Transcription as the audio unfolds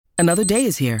Another day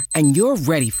is here, and you're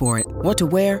ready for it. What to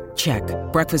wear? Check.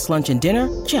 Breakfast, lunch, and dinner?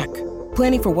 Check.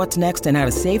 Planning for what's next and how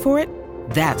to save for it?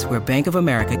 That's where Bank of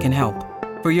America can help.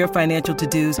 For your financial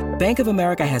to-dos, Bank of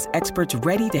America has experts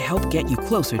ready to help get you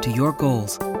closer to your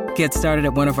goals. Get started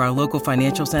at one of our local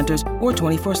financial centers or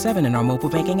 24/7 in our mobile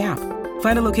banking app.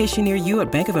 Find a location near you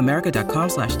at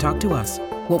bankofamerica.com/talktous.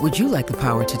 What would you like the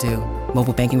power to do?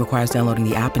 Mobile banking requires downloading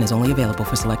the app and is only available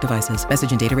for select devices.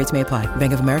 Message and data rates may apply.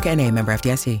 Bank of America N.A., member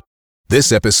FDIC.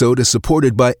 This episode is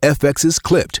supported by FX's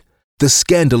Clipped, the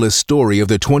scandalous story of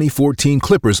the 2014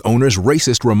 Clippers owner's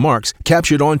racist remarks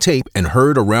captured on tape and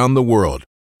heard around the world.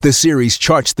 The series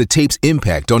charts the tape's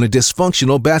impact on a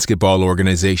dysfunctional basketball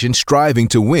organization striving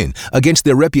to win against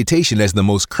their reputation as the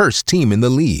most cursed team in the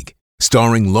league.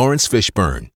 Starring Lawrence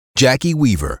Fishburne, Jackie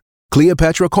Weaver,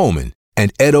 Cleopatra Coleman,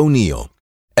 and Ed O'Neill.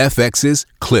 FX's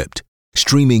Clipped,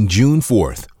 streaming June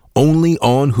 4th, only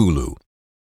on Hulu.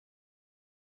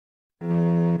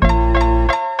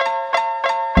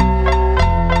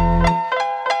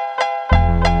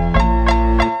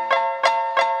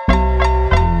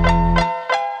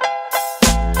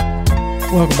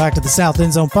 Welcome back to the South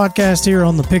End Zone podcast here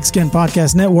on the Pigskin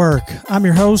Podcast Network. I'm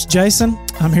your host, Jason.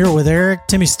 I'm here with Eric.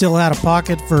 Timmy's still out of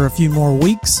pocket for a few more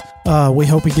weeks. We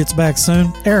hope he gets back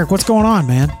soon. Eric, what's going on,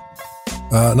 man?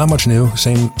 Not much new.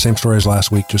 Same story as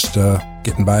last week, just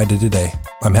getting by to today.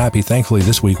 I'm happy. Thankfully,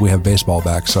 this week we have baseball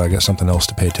back, so I got something else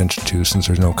to pay attention to since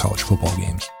there's no college football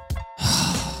games.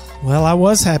 Well, I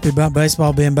was happy about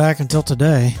baseball being back until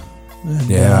today. And,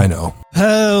 yeah, I know.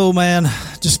 Oh, man.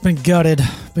 Just been gutted.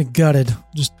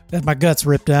 Just had my guts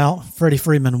ripped out. Freddie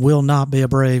Freeman will not be a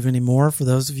Brave anymore, for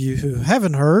those of you who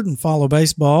haven't heard and follow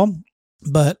baseball.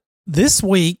 But this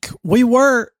week, we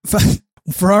were,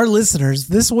 for our listeners,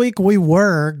 this week we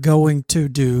were going to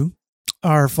do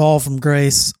our Fall from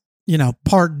Grace,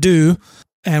 part 2,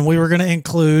 and we were going to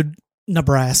include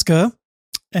Nebraska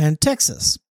and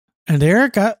Texas. And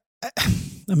Eric, I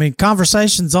mean,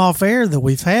 conversations off air that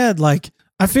we've had,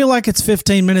 I feel like it's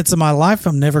 15 minutes of my life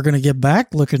I'm never going to get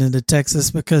back looking into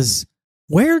Texas, because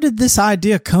where did this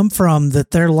idea come from that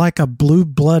they're like a blue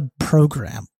blood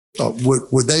program?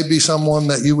 Would they be someone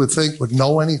that you would think would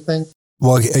know anything?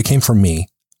 Well, it came from me.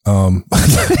 But,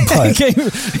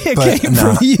 it came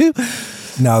from you?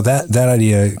 Now, that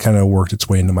idea kind of worked its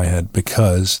way into my head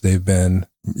because they've been,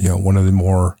 one of the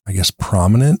more, I guess,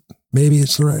 prominent, maybe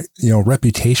it's the right,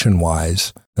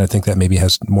 reputation-wise. And I think that maybe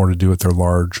has more to do with their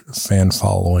large fan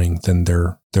following than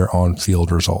their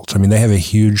on-field results. I mean, they have a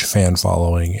huge fan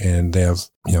following, and they have,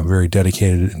 very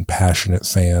dedicated and passionate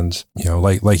fans.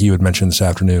 Like you had mentioned this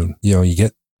afternoon, you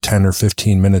get 10 or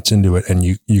 15 minutes into it, and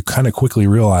you kind of quickly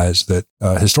realize that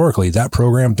historically that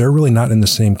program, they're really not in the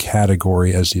same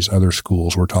category as these other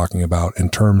schools we're talking about in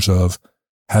terms of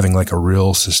having like a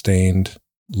real sustained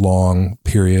long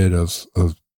period of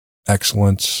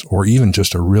excellence, or even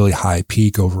just a really high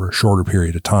peak over a shorter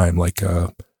period of time, like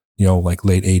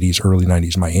late 80s, early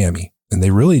 90s Miami. And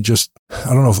they really just,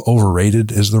 I don't know if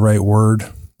overrated is the right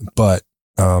word, but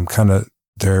kind of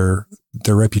their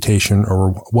reputation, or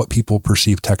what people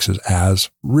perceive Texas as,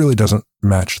 really doesn't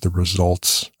match the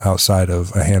results outside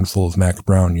of a handful of Mac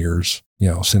Brown years,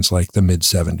 since like the mid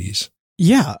 70s.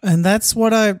 Yeah, and that's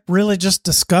what I really just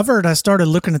discovered. I started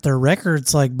looking at their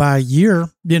records like by year,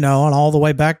 and all the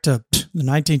way back to the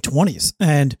 1920s.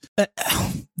 And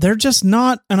they're just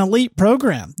not an elite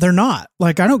program. They're not.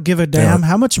 I don't give a damn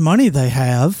how much money they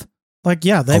have. They've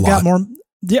got more.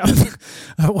 Yeah.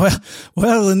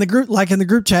 well, in the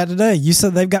group chat today, you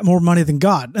said they've got more money than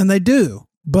God, and they do.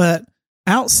 But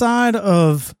outside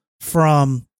of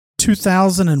from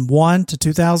 2001 to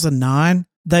 2009,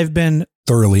 they've been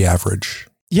thoroughly average.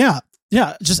 Yeah,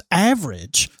 just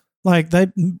average. They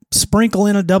sprinkle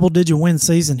in a double-digit win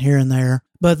season here and there,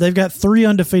 but they've got 3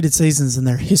 undefeated seasons in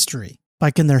their history. I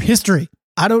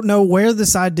don't know where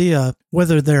this idea,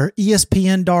 whether they're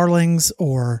ESPN darlings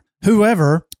or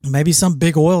whoever, maybe some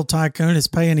big oil tycoon is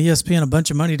paying ESPN a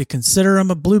bunch of money to consider them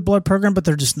a blue blood program, but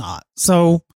they're just not.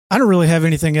 So I don't really have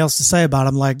anything else to say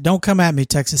about them. Don't come at me,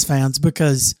 Texas fans,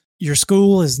 because your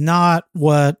school is not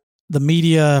what the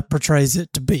media portrays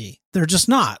it to be. They're just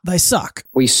not. They suck.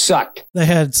 We suck. They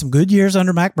had some good years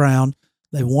under Mac Brown.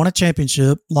 They won a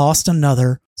championship, lost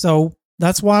another. So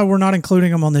that's why we're not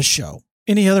including them on this show.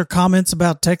 Any other comments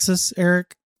about Texas,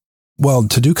 Eric? Well,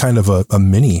 to do kind of a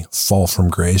mini fall from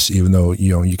grace, even though,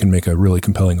 you can make a really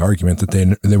compelling argument that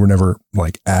they were never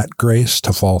at grace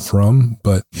to fall from.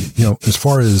 But, as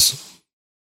far as,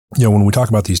 when we talk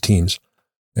about these teams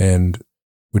and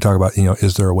we talk about,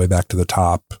 is there a way back to the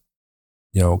top?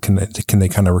 can they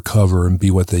kind of recover and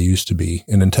be what they used to be?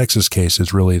 And in Texas' case,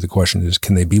 it's really the question is,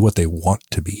 can they be what they want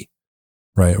to be,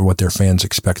 right? Or what their fans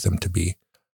expect them to be?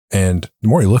 And the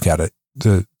more you look at it,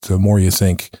 the more you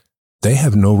think they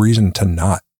have no reason to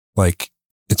not. Like,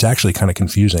 it's actually kind of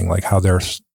confusing, like how they're,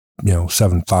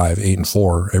 7-5,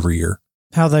 8-4 every year.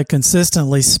 How they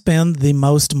consistently spend the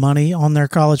most money on their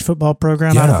college football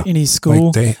program out of any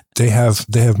school. Like they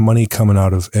have money coming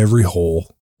out of every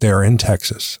hole. They're in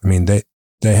Texas. I mean, they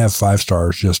have 5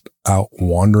 stars just out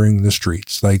wandering the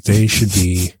streets. Like, they should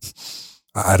be,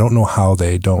 I don't know how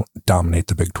they don't dominate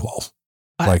the Big 12,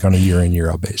 like on a year in,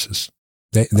 year out basis.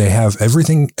 They have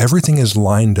everything is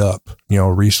lined up,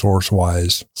 resource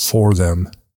wise for them.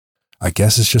 I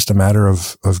guess it's just a matter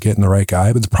of getting the right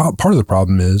guy. But part of the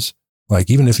problem is,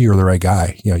 like, even if you're the right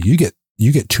guy, you get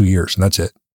 2 years and that's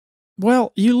it.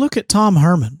 Well, you look at Tom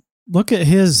Herman, look at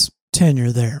his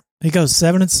tenure there. He goes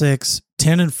 7-6,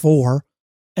 10-4,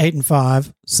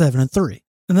 8-5, 7-3,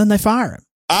 and then they fire him.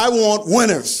 I want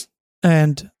winners.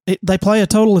 And they play a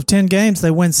total of 10 games.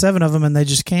 They win 7 of them, and they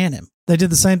just can him. They did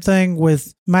the same thing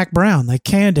with Mac Brown. They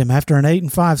canned him after an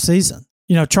 8-5 season.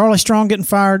 Charlie Strong getting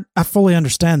fired, I fully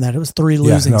understand that. It was 3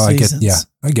 losing seasons.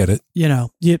 I get it. He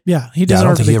deserved to be I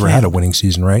don't think he ever had a winning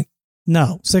season, right?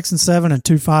 No, 6-7 and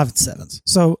 2 5-7s.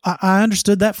 So I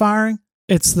understood that firing.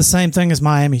 It's the same thing as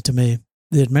Miami to me.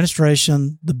 The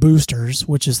administration, the boosters,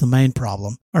 which is the main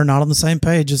problem, are not on the same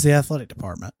page as the athletic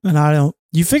department. And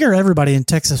you figure everybody in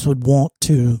Texas would want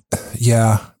to.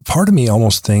 Yeah. Part of me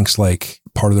almost thinks like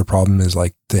part of the problem is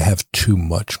like they have too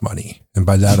much money. And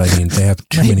by that, I mean, they have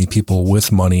too many people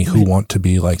with money who want to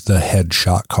be like the head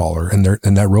shot caller, and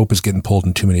that rope is getting pulled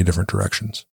in too many different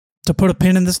directions. To put a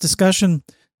pin in this discussion,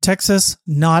 Texas,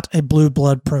 not a blue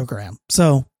blood program.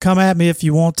 So come at me if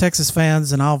you want, Texas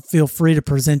fans, and I'll feel free to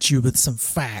present you with some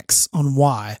facts on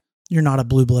why you're not a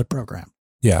blue blood program.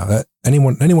 Yeah.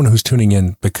 Anyone who's tuning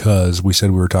in because we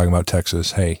said we were talking about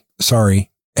Texas, hey, sorry,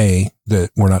 A, that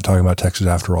we're not talking about Texas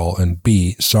after all, and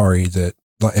B, sorry that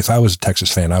if I was a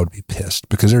Texas fan, I would be pissed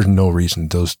because there's no reason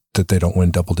that they don't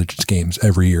win double digits games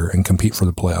every year and compete for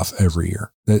the playoff every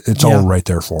year. It's all right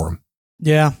there for them.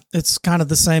 Yeah, it's kind of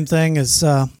the same thing as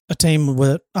a team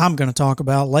that I'm going to talk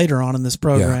about later on in this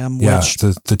program. Which,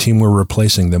 the team we're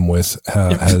replacing them with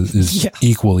is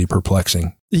equally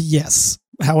perplexing. Yes.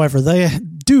 However, they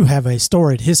do have a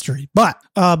storied history. But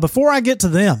before I get to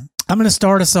them, I'm going to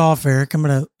start us off, Eric.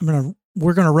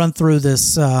 We're going to run through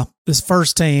this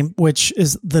first team, which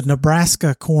is the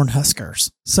Nebraska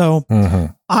Cornhuskers. So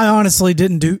I honestly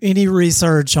didn't do any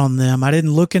research on them. I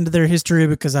didn't look into their history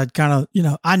because I'd kind of,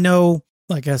 I know,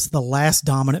 I guess the last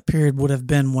dominant period would have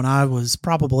been when I was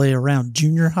probably around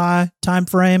junior high time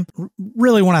frame,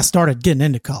 really when I started getting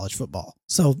into college football.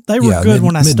 So they were good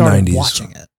when I started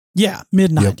watching it. Yeah,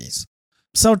 mid-90s. Yep.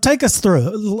 So take us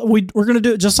through. We're going to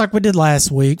do it just like we did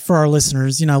last week for our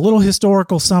listeners. A little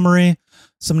historical summary,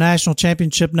 some national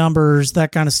championship numbers,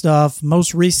 that kind of stuff.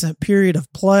 Most recent period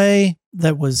of play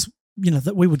that was,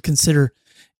 that we would consider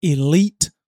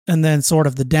elite, and then sort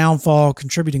of the downfall,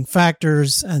 contributing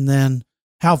factors, and then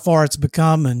how far it's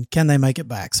become and can they make it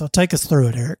back. So take us through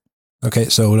it, Eric. Okay,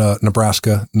 so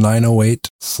Nebraska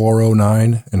 908,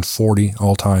 409, and 40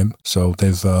 all time. So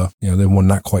they've they won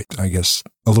not quite, I guess,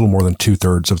 a little more than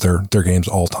 2/3 of their games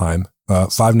all time.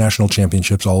 5 national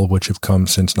championships, all of which have come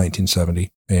since 1970,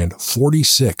 and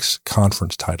 46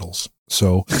 conference titles.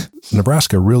 So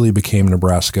Nebraska really became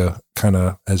Nebraska kind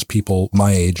of as people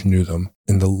my age knew them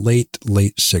in the late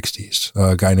 60s.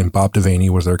 A guy named Bob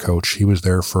Devaney was their coach. He was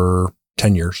there for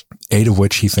 10 years, 8 of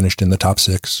which he finished in the top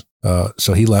 6.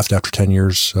 So he left after 10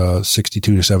 years,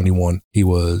 62-71. He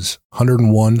was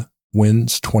 101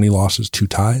 wins, 20 losses, 2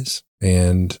 ties.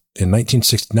 And in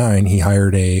 1969, he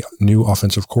hired a new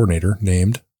offensive coordinator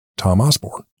named Tom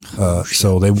Osborne.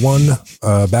 So they won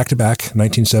back-to-back,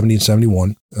 1970 and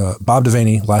 71. Bob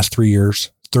Devaney, last 3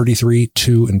 years,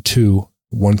 33-2-2,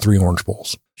 won 3 Orange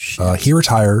Bowls. He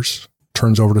retires,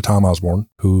 turns over to Tom Osborne,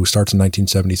 who starts in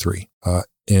 1973.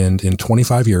 And in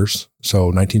 25 years, so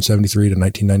 1973 to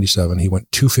 1997, he went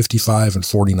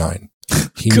 255-49.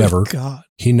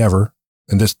 He never,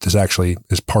 and this actually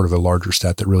is part of a larger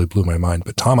stat that really blew my mind,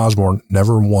 but Tom Osborne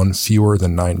never won fewer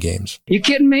than 9 games. You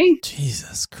kidding me?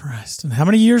 Jesus Christ. And how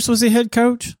many years was he head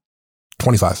coach?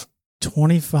 25.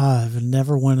 25 and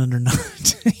never went under 9.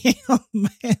 Oh,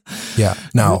 man. Yeah.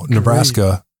 Now, good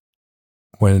Nebraska,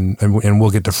 and we'll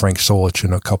get to Frank Solich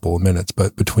in a couple of minutes,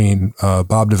 but between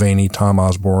Bob Devaney, Tom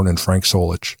Osborne, and Frank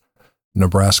Solich,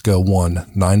 Nebraska won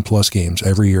 9+ games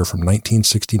every year from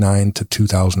 1969 to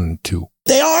 2002.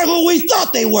 They are who we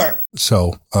thought they were.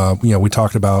 So, we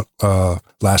talked about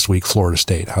last week, Florida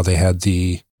State, how they had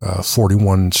the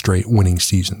 41 straight winning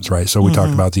seasons, right? So we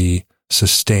talked about the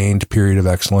sustained period of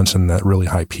excellence and that really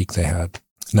high peak they had.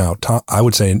 Now, I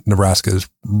would say Nebraska's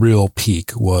real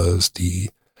peak was the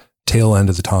tail end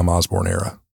of the Tom Osborne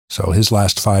era. So his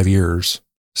last 5 years,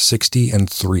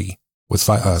 60-3 with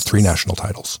 3 national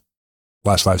titles.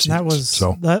 Last 5 seasons.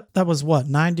 That was what,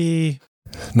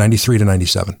 93 to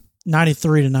 97.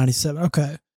 93 to 97.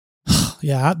 Okay.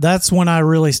 Yeah, that's when I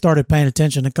really started paying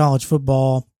attention to college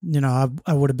football.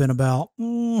 I would have been about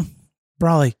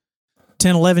probably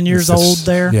 10, 11 years old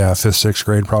there. Yeah, 5th, 6th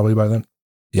grade probably by then.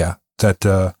 Yeah.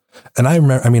 And I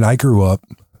remember, I grew up,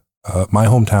 my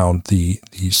hometown, the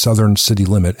southern city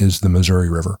limit is the Missouri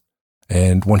River.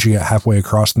 And once you get halfway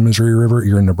across the Missouri River,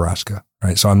 you're in Nebraska,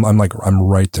 right? So I'm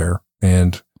right there.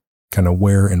 And kind of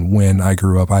where and when I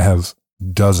grew up, I have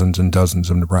dozens and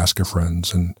dozens of Nebraska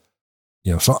friends. And,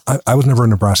 so I was never a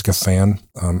Nebraska fan.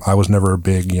 I was never a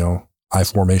big, I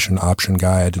formation option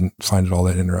guy. I didn't find it all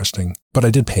that interesting, but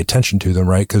I did pay attention to them,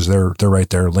 right? Because they're right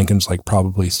there. Lincoln's like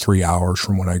probably 3 hours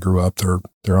from when I grew up.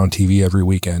 They're on TV every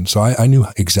weekend. So I knew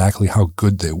exactly how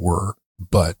good they were,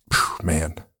 but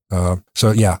man.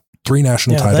 3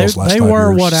 national titles last 5 years. They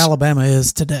were what Alabama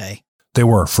is today. They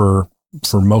were for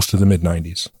most of the mid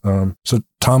 90s. So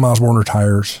Tom Osborne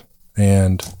retires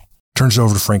and turns it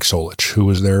over to Frank Solich, who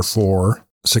was there for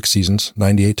 6 seasons,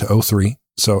 98 to 03.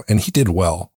 So, and he did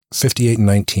well,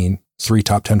 58-19, 3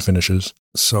 top 10 finishes.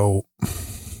 So,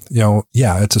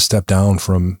 it's a step down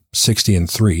from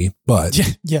 60-3, but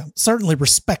yeah, certainly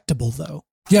respectable though.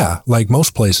 Yeah, like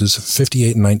most places,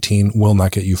 58-19 will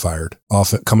not get you fired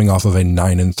coming off of a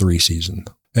 9-3 season.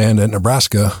 And at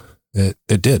Nebraska, it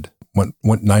did. Went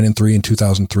 9-3 in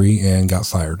 2003 and got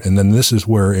fired. And then this is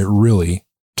where it really,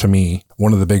 to me,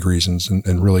 one of the big reasons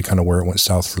and really kind of where it went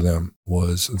south for them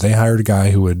was they hired a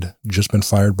guy who had just been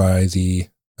fired by at the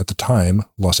time,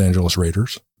 Los Angeles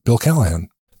Raiders, Bill Callahan,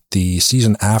 the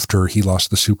season after he lost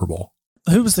the Super Bowl.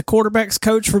 Who was the quarterback's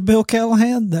coach for Bill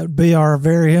Callahan? That would be our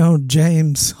very own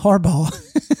James Harbaugh.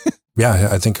 Yeah,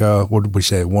 I think, what did we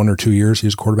say, 1 or 2 years he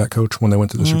was quarterback coach when they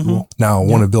went to the Super Bowl. Now,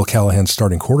 one of Bill Callahan's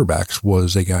starting quarterbacks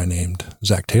was a guy named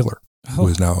Zach Taylor, who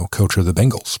is now coach of the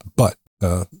Bengals. But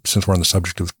since we're on the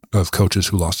subject of coaches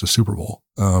who lost the Super Bowl.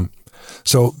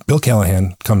 So Bill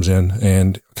Callahan comes in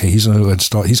and, he's going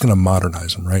to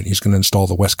modernize them, right? He's going to install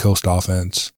the West Coast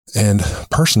offense. And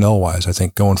personnel-wise, I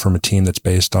think going from a team that's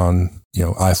based on,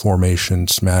 I formation,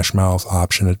 smash mouth,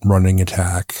 option, running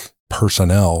attack,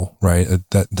 personnel, right?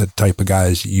 That type of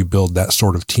guys you build that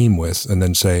sort of team with and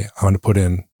then say, I'm going to put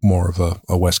in more of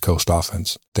a West Coast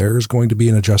offense. There's going to be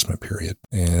an adjustment period.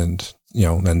 And,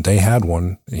 and they had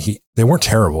one. They weren't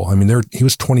terrible. I mean, he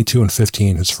was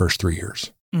 22-15 his first 3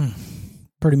 years.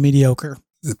 Pretty mediocre.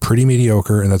 Pretty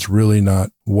mediocre. And that's really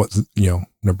not what,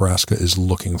 Nebraska is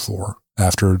looking for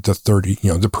after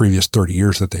the previous 30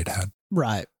 years that they'd had.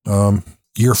 Right.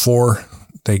 Year 4,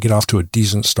 they get off to a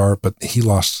decent start, but he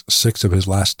lost 6 of his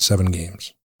last 7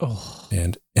 games. Oh.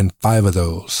 And in 5 of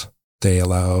those, they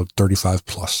allowed 35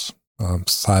 plus.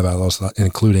 5 out of those,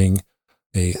 including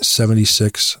a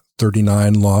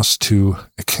 76-39 loss to,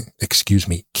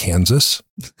 Kansas.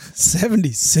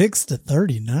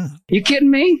 76-39. You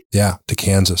kidding me? Yeah, to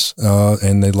Kansas.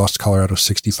 And they lost to Colorado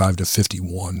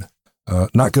 65-51.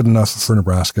 Not good enough for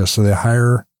Nebraska, so they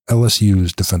hire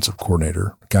LSU's defensive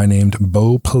coordinator, a guy named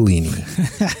Bo Pelini.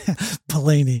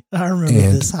 Pelini. I remember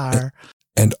this hire.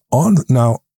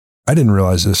 Now, I didn't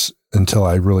realize this until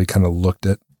I really kind of looked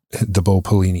at the Bo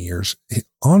Pelini years.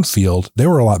 On field, they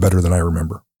were a lot better than I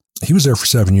remember. He was there for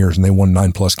 7 years and they won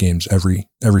 9+ games every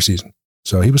season.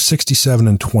 So he was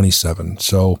 67-27.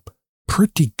 So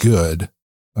pretty good.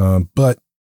 But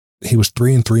he was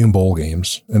 3-3 in bowl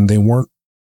games, and they weren't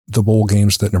the bowl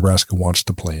games that Nebraska wants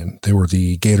to play in. They were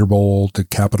the Gator Bowl, the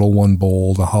Capital One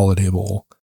Bowl, the Holiday Bowl.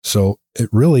 So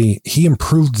he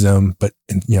improved them, but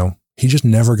he just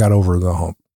never got over the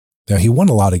hump. Now, he won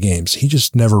a lot of games. He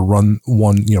just never won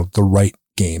the right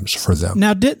games for them.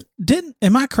 Now,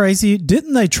 am I crazy?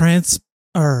 Didn't they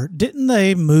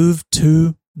move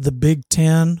to the Big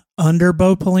Ten under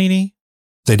Bo Pelini?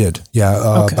 They did.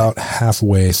 Yeah. Okay. About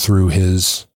halfway through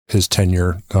his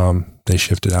tenure, they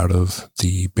shifted out of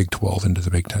the Big 12 into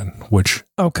the Big 10, which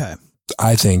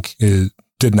I think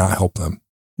did not help them.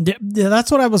 Yeah, that's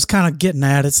what I was kind of getting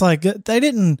at. It's like they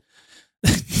didn't,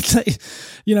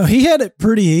 he had it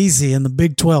pretty easy in the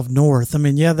Big 12 North. I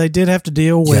mean, yeah, they did have to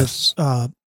deal with,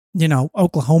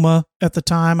 Oklahoma at the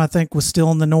time, I think, was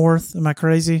still in the North. Am I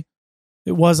crazy?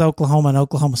 it was Oklahoma and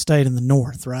Oklahoma State in the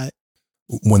North, right?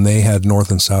 When they had North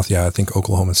and South, yeah, I think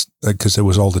Oklahoma, because it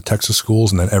was all the Texas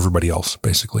schools and then everybody else,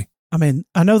 basically. I mean,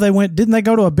 I know didn't they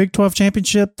go to a Big 12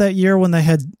 championship that year when they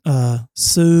had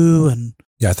Sue and...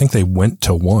 Yeah, I think they went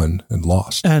to one and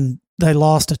lost. And they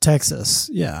lost to Texas,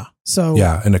 yeah. So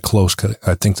yeah, in a close,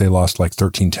 I think they lost like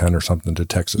 13-10 or something to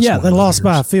Texas. Yeah, they lost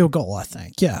by a field goal, I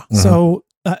think, yeah. Mm-hmm. So,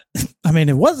 I mean,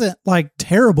 it wasn't like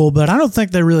terrible, but I don't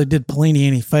think they really did Pelini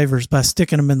any favors by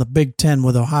sticking them in the Big Ten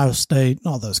with Ohio State and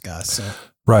all those guys. So.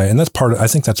 Right, and that's part of, I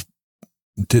think that's,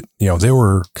 they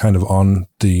were kind of on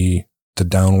the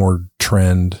downward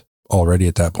trend already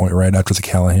at that point, right? After the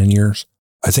Callahan years.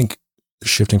 I think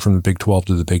shifting from the Big 12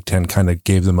 to the Big 10 kind of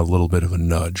gave them a little bit of a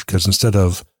nudge because instead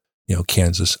of,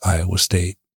 Kansas, Iowa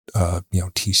State,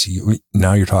 TCU,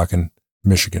 now you're talking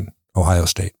Michigan, Ohio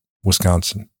State,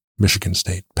 Wisconsin, Michigan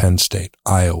State, Penn State,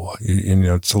 Iowa.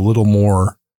 It's a little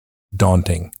more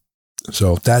daunting.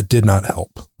 So that did not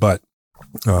help. But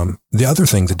the other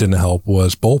thing that didn't help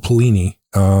was Bo Pelini.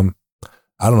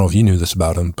 I don't know if you knew this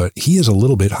about him, but he is a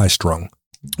little bit high strung.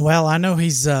 Well, I know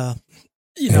he's, and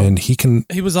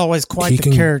he was always quite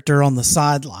the character on the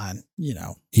sideline,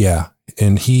 Yeah.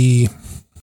 And he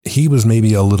was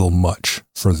maybe a little much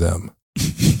for them,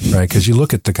 right? Because you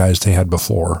look at the guys they had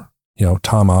before,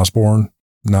 Tom Osborne,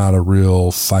 not a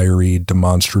real fiery,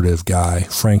 demonstrative guy.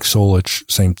 Frank Solich,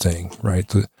 same thing,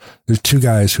 right? There's two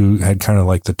guys who had kind of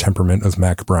like the temperament of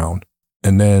Mac Brown.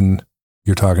 And then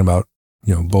you're talking about,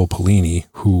 Bo Pelini,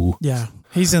 who... Yeah,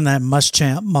 he's in that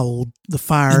Muschamp mold, the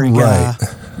fiery guy,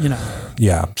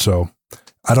 Yeah, so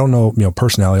I don't know,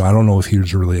 personality, I don't know if he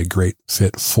was really a great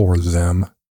fit for them.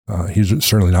 He's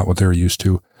certainly not what they're used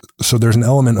to. So there's an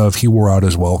element of he wore out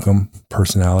his welcome,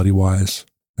 personality-wise.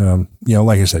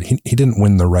 Like I said, he didn't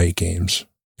win the right games.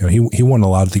 He won a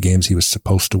lot of the games he was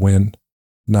supposed to win,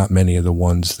 not many of the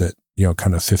ones that,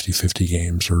 kind of 50-50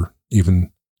 games or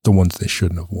even the ones they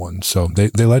shouldn't have won. So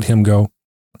they let him go.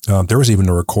 There was even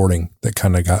a recording that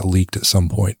kind of got leaked at some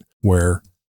point where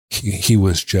he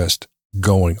was just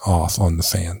going off on the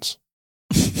fans.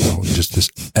 Just this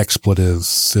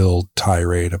expletive-filled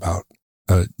tirade about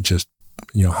how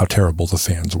terrible the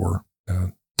fans were.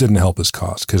 Didn't help his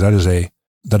cause because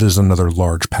that is another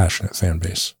large, passionate fan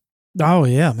base. Oh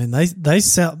yeah, I mean they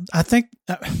sell. I think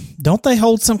don't they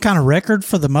hold some kind of record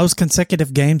for the most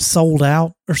consecutive games sold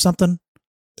out or something?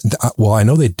 Well, I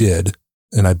know they did,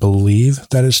 and I believe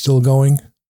that is still going.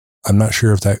 I'm not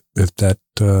sure if that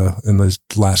in the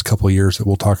last couple of years that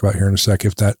we'll talk about here in a sec,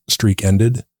 if that streak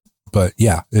ended. But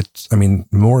yeah,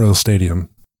 Memorial Stadium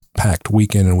packed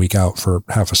week in and week out for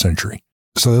half a century.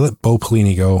 So they let Bo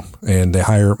Pelini go and they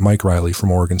hire Mike Riley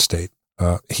from Oregon State.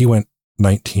 He went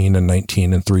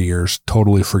 19-19 in 3 years,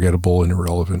 totally forgettable and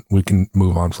irrelevant. We can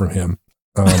move on from him.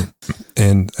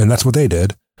 And that's what they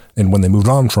did. And when they moved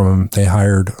on from him, they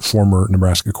hired former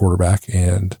Nebraska quarterback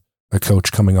and a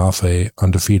coach coming off a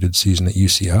undefeated season at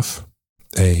UCF.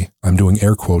 I'm doing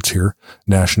air quotes here,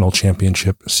 national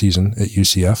championship season at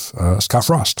UCF, Scott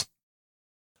Frost.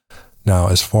 Now,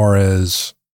 as far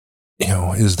as,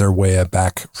 is there way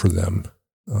back for them?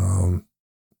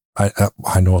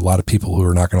 I know a lot of people who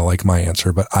are not going to like my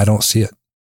answer, but I don't see it.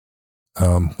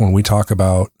 When we talk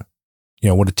about,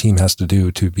 what a team has to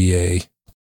do to be a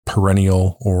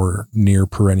perennial or near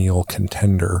perennial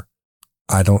contender,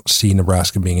 I don't see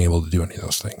Nebraska being able to do any of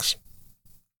those things.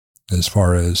 As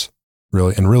far as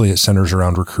really it centers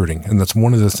around recruiting. And that's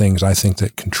one of the things I think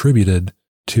that contributed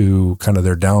to kind of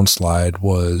their downslide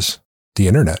was the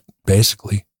internet,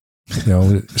 basically.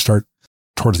 Start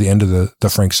towards the end of the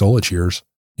Frank Solich years.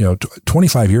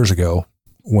 25 years ago,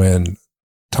 when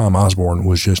Tom Osborne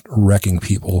was just wrecking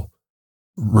people,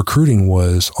 recruiting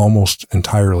was almost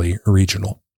entirely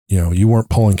regional. You weren't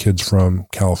pulling kids from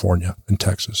California and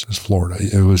Texas as Florida.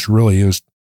 It was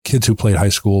kids who played high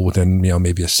school within,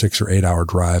 maybe a 6 or 8 hour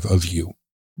drive of you.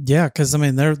 Yeah. Cause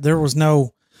there was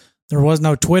no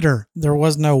Twitter. There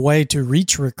was no way to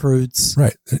reach recruits.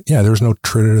 Right. Yeah. There was no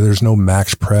Twitter. There's no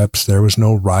Max Preps. There was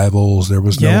no Rivals. There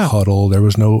was no Huddle. There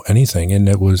was no anything. And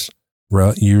it was, you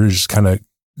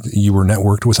were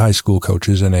networked with high school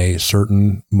coaches in a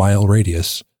certain mile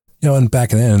radius, and back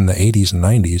then in the 80s and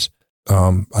 90s,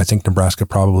 I think Nebraska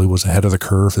probably was ahead of the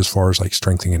curve as far as like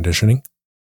strength and conditioning.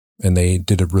 And they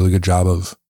did a really good job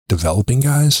of developing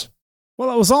guys.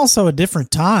 Well, it was also a different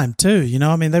time too.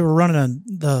 They were running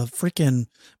the freaking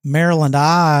Maryland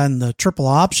Eye and the triple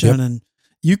option. Yep. And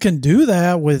you can do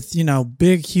that with,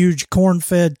 big, huge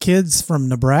corn-fed kids from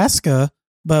Nebraska.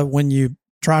 But when you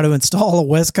try to install a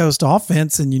West Coast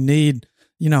offense and you need,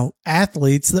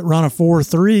 athletes that run a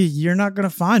 4.3, you're not going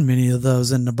to find many of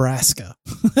those in Nebraska.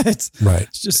 It's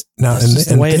just now,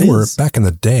 they were back in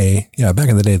the day. Yeah, back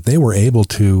in the day, they were able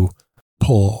to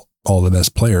pull all the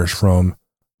best players from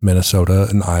Minnesota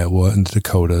and Iowa and the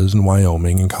Dakotas and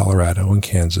Wyoming and Colorado and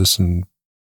Kansas and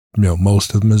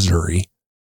most of Missouri,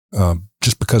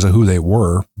 just because of who they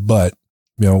were. But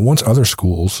once other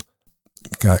schools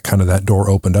got kind of that door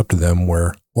opened up to them,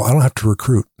 where I don't have to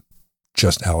recruit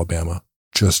just Alabama,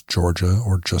 just Georgia,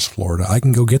 or just Florida. I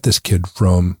can go get this kid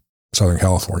from Southern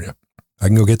California. I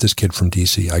can go get this kid from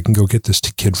DC. I can go get this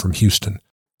kid from Houston.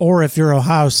 Or if you're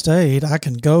Ohio State, I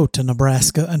can go to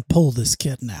Nebraska and pull this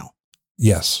kid now.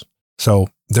 Yes. So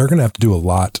they're going to have to do a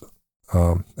lot,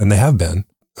 and they have been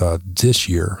this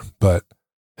year. But,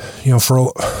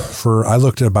 for I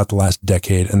looked at about the last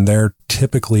decade, and they're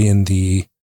typically in the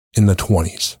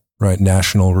 20s, right?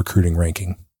 National recruiting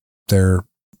ranking. They're,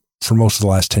 for most of the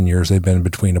last 10 years, they've been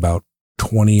between about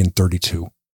 20 and 32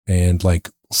 and like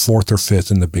 4th or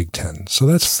 5th in the Big Ten. So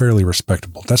that's fairly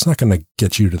respectable. That's not going to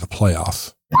get you to the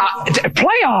playoff.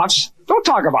 Playoffs? Don't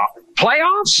talk about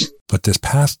playoffs. But this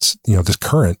past, this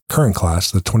current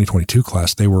class, the 2022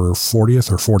 class, they were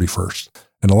 40th or 41st.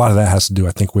 And a lot of that has to do,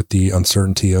 I think, with the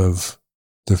uncertainty of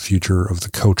the future of the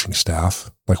coaching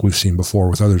staff, like we've seen before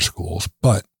with other schools.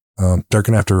 But they're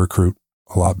going to have to recruit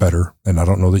a lot better. And I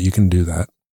don't know that you can do that.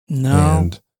 No.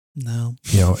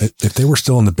 If they were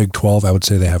still in the Big 12, I would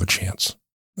say they have a chance,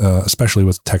 especially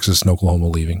with Texas and Oklahoma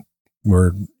leaving,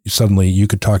 where suddenly you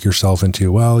could talk yourself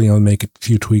into, make a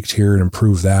few tweaks here and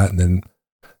improve that. And then,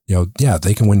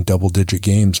 they can win double-digit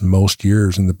games most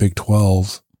years in the Big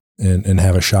 12 and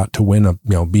have a shot to win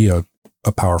be a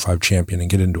Power 5 champion and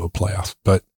get into a playoff.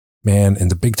 But man, in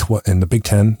the Big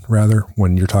 10, rather,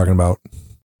 when you're talking about,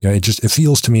 it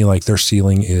feels to me like their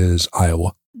ceiling is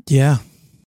Iowa. Yeah.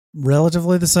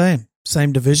 Relatively the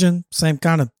same division, same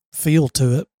kind of feel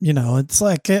to it. It's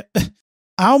like I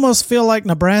almost feel like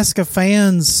Nebraska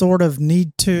fans sort of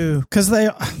need to, because they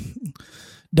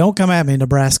don't come at me,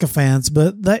 Nebraska fans,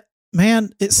 but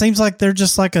it seems like they're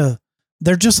just like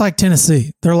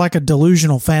Tennessee. They're like a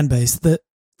delusional fan base that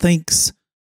thinks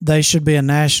they should be a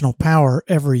national power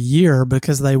every year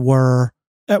because they were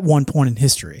at one point in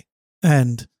history.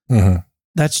 And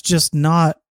that's just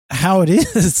not how it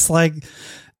is. It's like,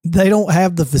 they don't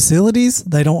have the facilities.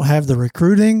 They don't have the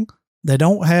recruiting. They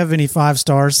don't have any 5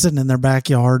 stars sitting in their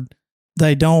backyard.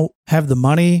 They don't have the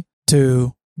money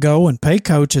to go and pay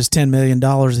coaches $10 million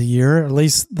a year. At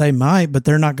least they might, but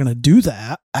they're not going to do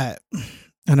that.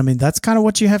 That's kind of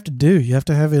what you have to do. You have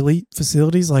to have elite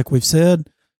facilities, like we've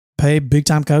said, pay big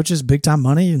time coaches, big time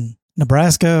money. And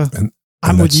Nebraska, and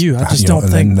I'm with you. I just don't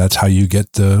think that's how you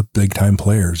get the big time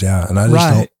players. Yeah. And I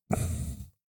just don't.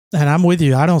 And I'm with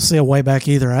you. I don't see a way back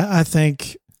either. I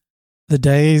think the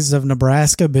days of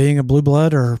Nebraska being a blue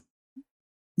blood are,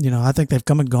 I think they've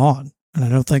come and gone, and I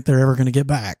don't think they're ever going to get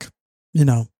back.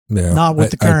 Not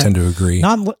with the current. I tend to agree.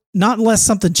 Not unless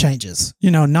something changes.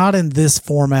 Not in this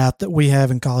format that we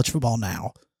have in college football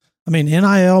now.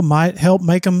 NIL might help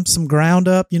make them some ground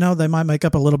up. They might make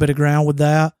up a little bit of ground with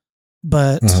that,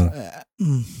 but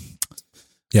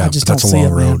yeah, I just that's don't a see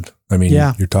long road.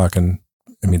 You're talking.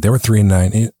 They were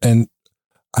 3-9, and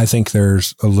I think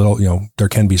there's a little, there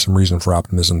can be some reason for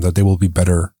optimism that they will be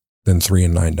better than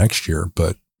 3-9 next year.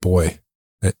 But boy,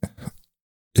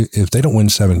 if they don't win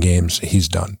 7 games, he's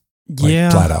done.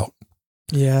 Flat out.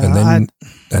 Yeah.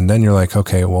 And then you're like,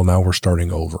 okay, well, now we're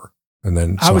starting over. And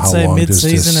then I would say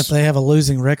mid-season, if they have a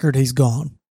losing record, he's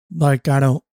gone. Like I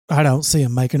don't see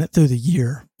him making it through the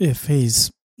year if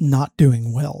he's not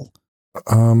doing well.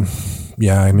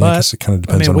 Yeah, I guess it kind of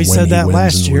depends on when he wins. We said that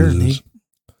last year,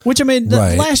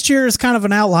 last year is kind of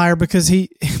an outlier because they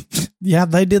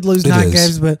did lose 9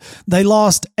 games, but they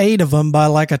lost 8 of them by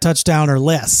like a touchdown or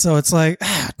less. So it's like,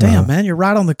 damn, man, you're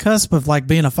right on the cusp of like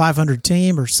being a 500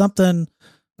 team or something.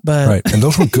 But right, and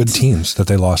those were good teams that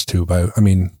they lost to.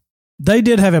 They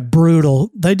did have a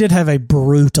brutal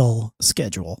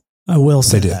schedule. I will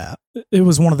say that it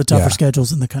was one of the tougher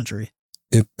schedules in the country.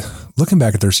 Looking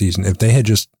back at their season,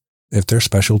 if their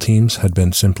special teams had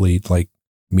been simply like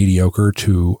mediocre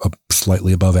to a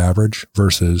slightly above average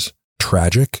versus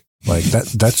tragic, like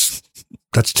that's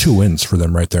 2 wins for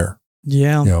them right there.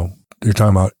 Yeah. You're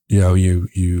talking about,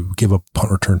 you give a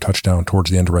punt return touchdown towards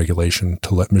the end of regulation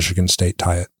to let Michigan State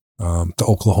tie it. The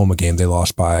Oklahoma game, they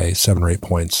lost by 7 or 8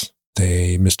 points.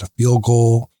 They missed a field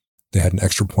goal. They had an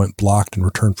extra point blocked and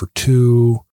returned for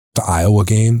 2. The Iowa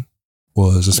game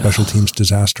was a special teams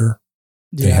disaster.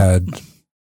 Yeah.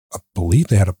 I believe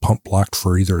they had a punt blocked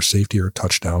for either a safety or a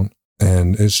touchdown.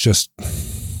 And it's just,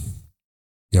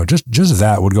 Just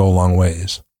that would go a long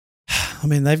ways. I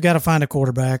mean, they've got to find a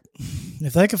quarterback.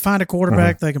 If they can find a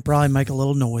quarterback, they can probably make a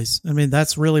little noise. I mean,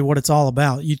 that's really what it's all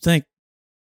about. You'd think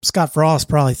Scott Frost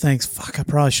probably thinks, fuck, I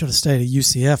probably should have stayed at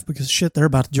UCF because shit, they're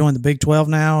about to join the Big 12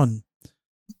 now. And,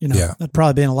 that'd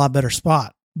probably be in a lot better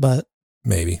spot, but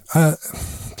maybe. I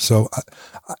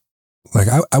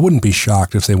wouldn't be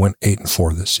shocked if they went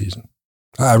 8-4 this season.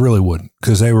 I really wouldn't,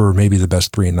 because they were maybe the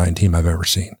best 3-9 team I've ever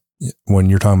seen. When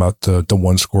you're talking about the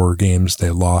one-score games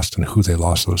they lost and who they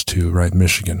lost those to, right?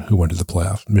 Michigan, who went to the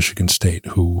playoff. Michigan State,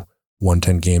 who won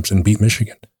 10 games and beat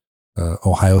Michigan.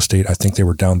 Ohio State, I think they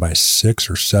were down by 6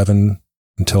 or 7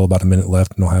 until about a minute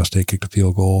left, and Ohio State kicked a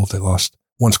field goal. They lost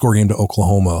one-score game to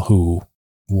Oklahoma, who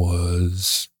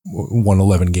won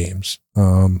 11 games.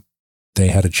 They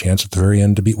had a chance at the very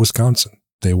end to beat Wisconsin.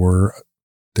 They were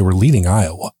leading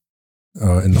Iowa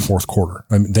in the fourth quarter.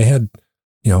 I mean, they had,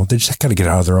 they just got to get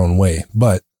out of their own way.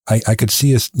 But I could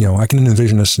see I can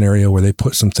envision a scenario where they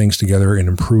put some things together and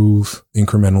improve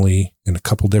incrementally in a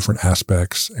couple different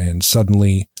aspects, and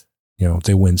suddenly,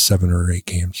 they win 7 or 8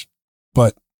 games.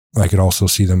 But I could also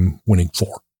see them winning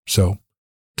 4. So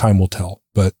time will tell.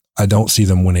 But I don't see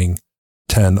them winning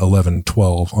 10, 11,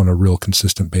 12 on a real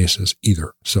consistent basis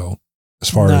either. So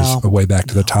as far as a way back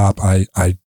to the top, I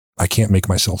can't make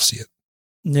myself see it.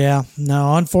 Yeah,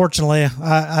 no, unfortunately,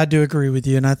 I do agree with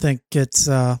you. And I think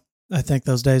I think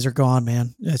those days are gone,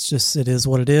 man. It is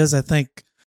what it is. I think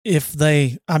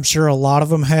I'm sure a lot of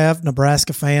them have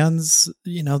Nebraska fans,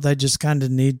 they just kind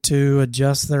of need to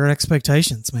adjust their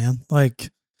expectations, man. Like,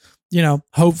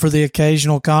 hope for the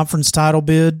occasional conference title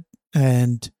bid.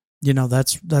 And,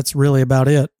 that's really about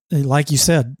it. Like you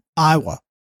said, Iowa,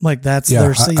 like that's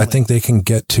their ceiling. I think they can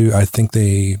get to,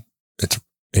 it's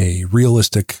a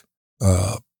realistic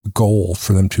goal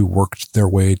for them to work their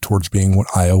way towards being what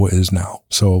Iowa is now.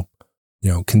 So,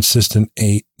 consistent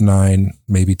 8, 9,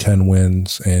 maybe 10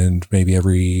 wins, and maybe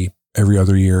every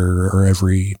other year or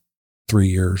every 3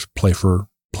 years play for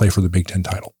the Big Ten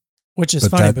title. Which is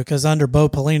funny because under Bo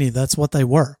Pelini, that's what they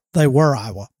were. They were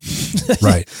Iowa.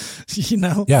 Right.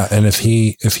 Yeah. And if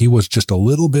he was just a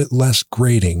little bit less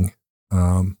grating,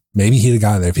 maybe he'd have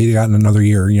gotten there. If he'd have gotten another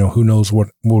year, who knows what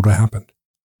would have happened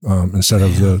instead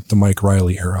of the Mike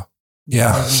Riley era.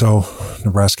 Yeah. So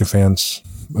Nebraska fans,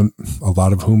 a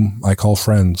lot of whom I call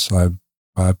friends, I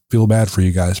feel bad for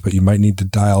you guys, but you might need to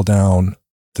dial down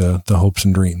the hopes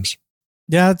and dreams.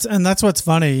 Yeah. And that's what's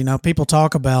funny. People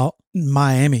talk about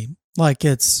Miami. Like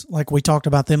it's like we talked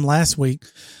about them last week.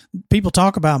 People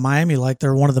talk about Miami like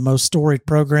they're one of the most storied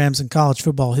programs in college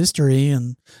football history.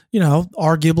 And,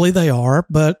 arguably they are,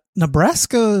 but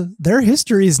Nebraska, their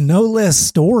history is no less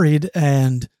storied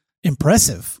and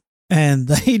impressive. And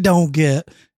they don't get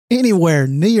anywhere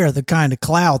near the kind of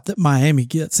clout that Miami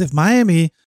gets. If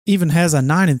Miami even has a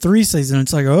 9-3 season,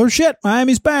 it's like, oh shit,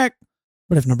 Miami's back.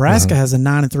 But if Nebraska has a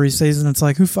 9-3 season, it's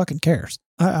like, who fucking cares?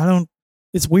 I don't,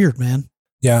 it's weird, man.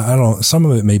 Yeah, I don't know. Some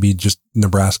of it may be just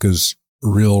Nebraska's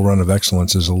real run of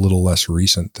excellence is a little less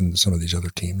recent than some of these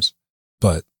other teams.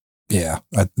 But yeah,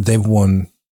 they've won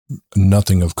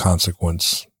nothing of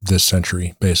consequence this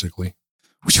century, basically.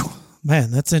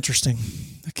 Man, that's interesting.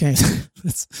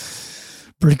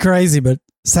 It's pretty crazy, but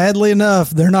sadly enough,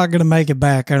 they're not going to make it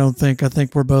back. I don't think. I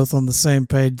think we're both on the same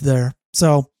page there.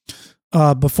 So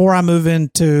before I move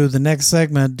into the next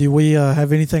segment, do we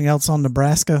have anything else on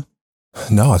Nebraska?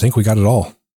 No, I think we got it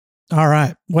all. All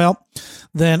right. Well,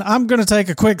 then I'm going to take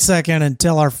a quick second and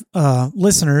tell our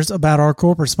listeners about our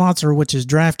corporate sponsor, which is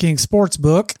DraftKings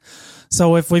Sportsbook.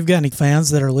 So if we've got any fans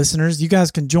that are listeners, you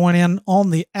guys can join in on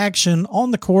the action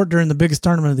on the court during the biggest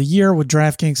tournament of the year with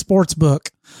DraftKings Sportsbook.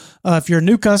 If you're a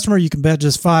new customer, you can bet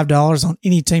just $5 on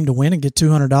any team to win and get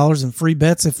 $200 in free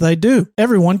bets if they do.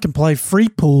 Everyone can play free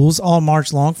pools all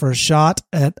March long for a shot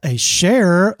at a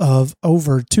share of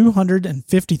over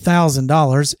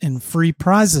 $250,000 in free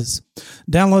prizes.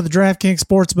 Download the DraftKings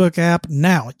Sportsbook app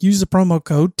now. Use the promo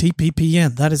code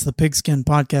TPPN. That is the Pigskin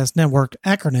Podcast Network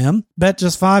acronym. Bet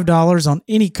just $5 on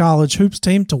any college hoops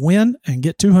team to win and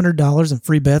get $200 in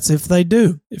free bets if they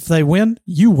do. If they win,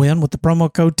 you win with the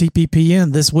promo code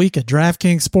TPPN this week at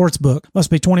DraftKings Sportsbook. Must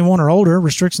be 21 or older.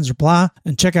 Restrictions apply.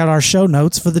 And check out our show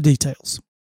notes for the details.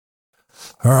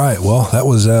 All right. Well, that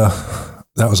was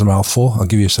a mouthful. I'll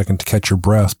give you a second to catch your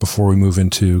breath before we move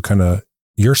into kind of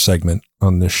your segment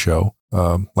on this show.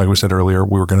 Like we said earlier,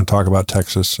 we were going to talk about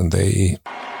Texas, and they...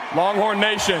 Longhorn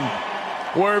Nation,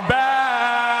 we're back!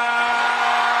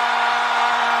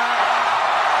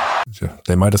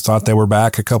 They might have thought they were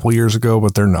back a couple years ago,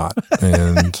 but they're not.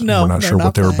 And we're not sure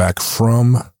what they were back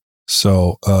from.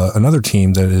 So another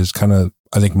team that is kind of,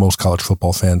 I think most college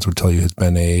football fans would tell you has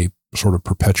been a sort of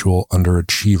perpetual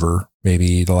underachiever,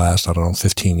 maybe the last,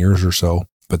 15 years or so.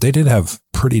 But they did have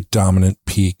pretty dominant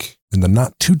peak in the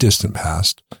not too distant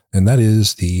past, and that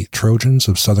is the Trojans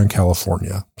of Southern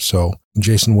California. So,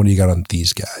 Jason, what do you got on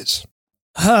these guys?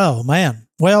 Oh, man.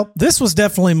 Well, this was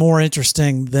definitely more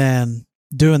interesting than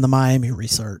doing the Miami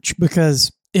research,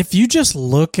 because if you just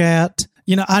look at,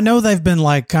 I know they've been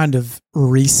like kind of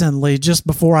recently, just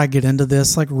before I get into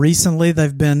this, like recently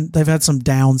they've had some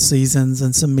down seasons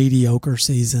and some mediocre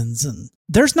seasons, and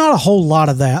there's not a whole lot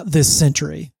of that this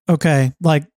century. Okay.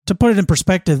 Like, to put it in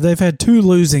perspective, they've had 2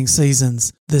 losing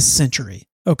seasons this century.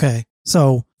 Okay.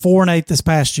 So 4-8 this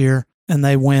past year, and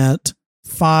they went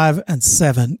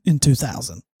 5-7 in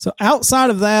 2000. So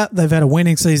outside of that, they've had a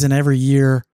winning season every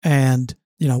year. And,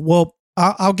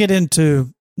 I'll get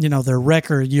into, their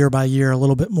record year by year a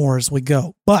little bit more as we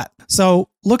go. But so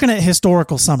looking at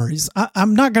historical summaries,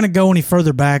 I'm not going to go any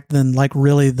further back than like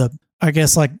really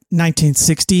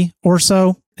 1960 or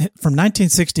so. From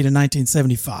 1960 to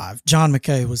 1975, John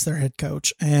McKay was their head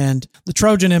coach, and the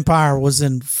Trojan Empire was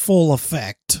in full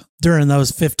effect during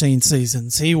those 15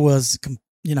 seasons. He was,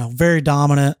 very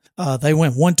dominant. They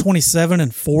went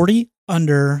 127-40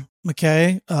 under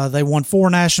McKay. They won 4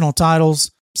 national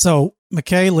titles. So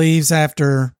McKay leaves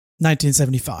after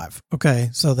 1975. Okay,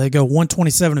 so they go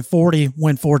 127-40,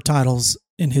 win 4 titles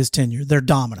in his tenure. They're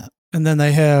dominant. And then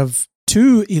they have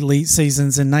 2 elite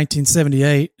seasons in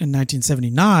 1978 and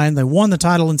 1979. They won the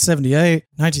title in 78.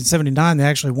 1979, they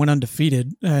actually went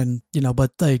undefeated, and,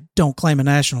 but they don't claim a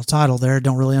national title there.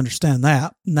 Don't really understand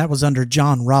that. And that was under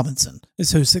John Robinson,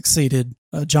 is who succeeded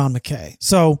John McKay.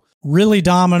 So really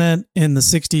dominant in the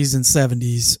 60s and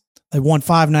 70s. They won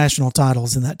 5 national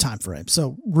titles in that time frame.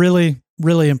 So really,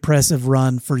 really impressive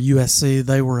run for USC.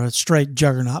 They were a straight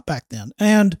juggernaut back then.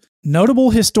 And notable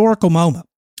historical moment.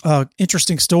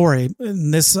 Interesting story,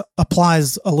 and this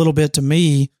applies a little bit to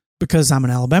me because I'm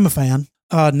an Alabama fan.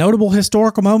 Notable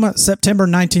historical moment, September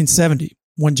 1970,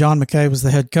 when John McKay was the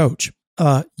head coach.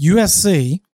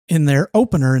 USC, in their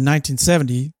opener in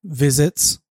 1970,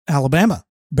 visits Alabama.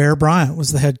 Bear Bryant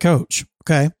was the head coach.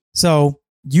 Okay, so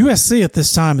USC at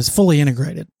this time is fully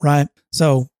integrated, right?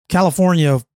 So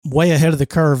California way ahead of the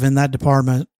curve in that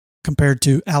department compared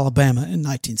to Alabama in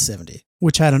 1970,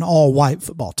 which had an all-white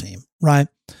football team, right?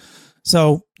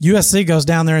 So USC goes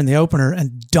down there in the opener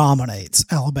and dominates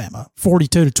Alabama,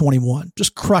 42-21,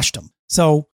 just crushed them.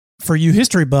 So for you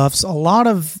history buffs, a lot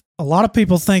of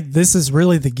people think this is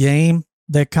really the game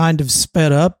that kind of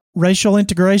sped up racial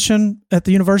integration at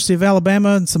the University of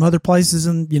Alabama and some other places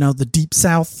in, the deep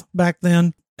South back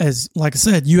then. As like I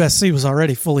said, USC was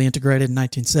already fully integrated in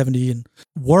 1970, and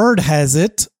word has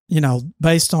it,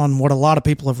 based on what a lot of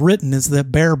people have written, is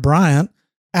that Bear Bryant,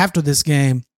 after this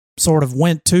game, sort of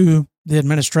went to the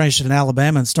administration in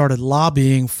Alabama and started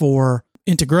lobbying for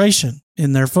integration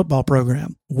in their football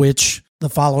program, which the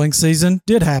following season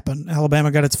did happen.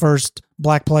 Alabama got its first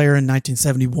black player in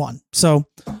 1971. So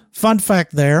fun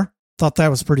fact there. Thought that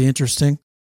was pretty interesting.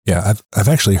 Yeah, I've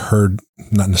actually heard,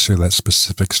 not necessarily that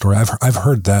specific story. I've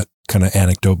heard that kind of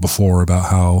anecdote before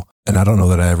about how, and I don't know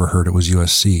that I ever heard it was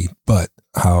USC, but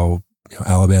how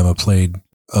Alabama played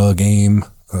a game,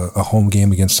 a home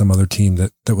game against some other team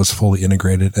that was fully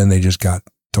integrated, and they just got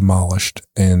demolished.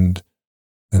 And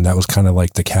that was kind of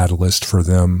like the catalyst for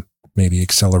them maybe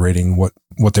accelerating what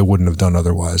they wouldn't have done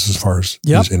otherwise as far as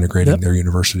integrating their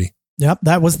university. Yep,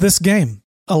 that was this game.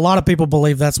 A lot of people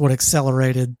believe that's what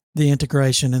accelerated the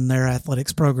integration in their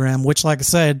athletics program, which, like I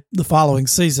said, the following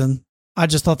season, I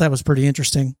just thought that was pretty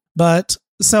interesting. But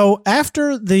so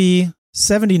after the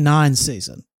 79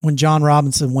 season, when John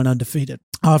Robinson went undefeated,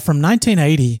 from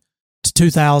 1980 to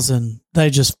 2000, they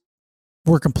just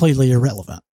were completely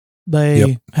irrelevant.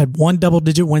 They had one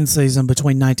double-digit win season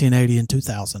between 1980 and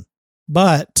 2000.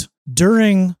 But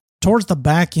towards the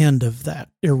back end of that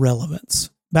irrelevance,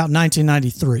 about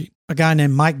 1993, a guy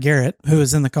named Mike Garrett, who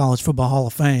is in the College Football Hall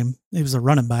of Fame, he was a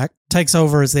running back, takes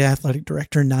over as the athletic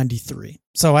director in 93.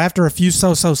 So after a few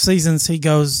so-so seasons, he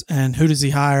goes, and who does he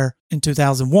hire in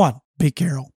 2001? Pete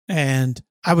Carroll. And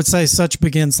I would say such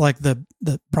begins like the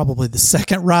probably the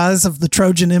second rise of the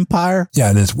Trojan Empire. Yeah,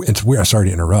 and it's weird. Sorry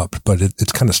to interrupt, but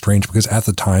it's kind of strange because at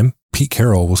the time, Pete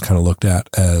Carroll was kind of looked at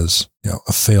as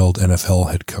a failed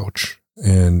NFL head coach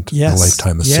and a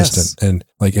lifetime assistant. Yes. And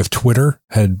like if Twitter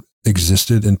had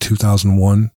existed in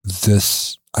 2001,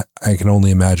 I can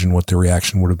only imagine what the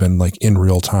reaction would have been like in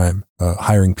real time,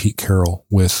 hiring Pete Carroll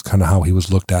with kind of how he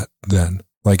was looked at then.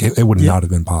 Like it would not have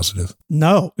been positive.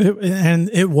 No, and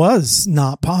it was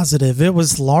not positive. It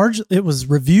was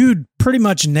reviewed pretty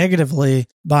much negatively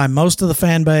by most of the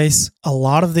fan base. A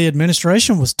lot of the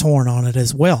administration was torn on it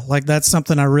as well. Like that's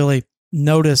something I really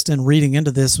noticed in reading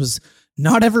into this was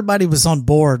not everybody was on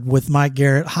board with Mike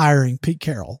Garrett hiring Pete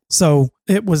Carroll. So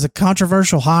it was a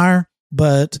controversial hire,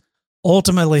 but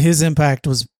ultimately his impact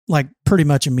was like pretty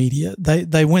much immediate.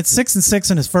 They went 6-6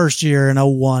 in his first year in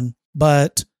 2001,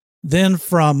 but then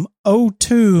from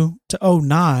 2002 to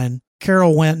 2009,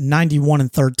 Carroll went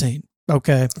 91-13.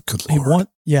 Okay. Good Lord.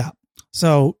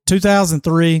 So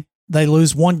 2003, they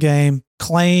lose one game,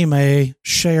 claim a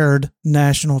shared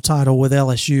national title with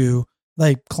LSU.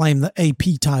 They claim the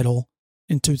AP title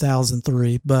in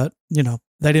 2003, but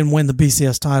they didn't win the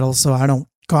BCS title, so I don't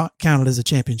count it as a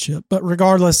championship. But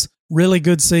regardless, really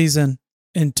good season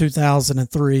in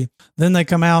 2003. Then they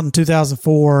come out in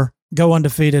 2004, go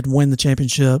undefeated, win the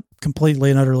championship,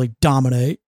 completely and utterly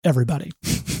dominate everybody.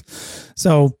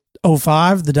 So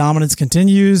 2005, the dominance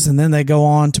continues, and then they go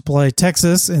on to play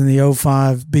Texas in the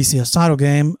 2005 BCS title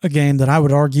game, a game that I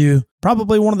would argue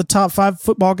probably one of the top 5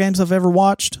 football games I've ever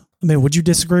watched. I mean, would you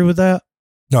disagree with that?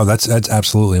 No, that's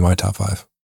absolutely my top 5.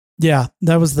 Yeah,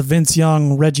 that was the Vince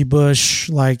Young, Reggie Bush.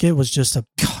 Like, it was just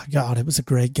it was a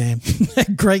great game.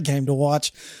 Great game to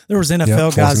watch. There was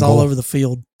NFL guys all over the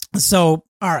field. So,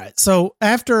 all right. So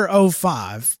after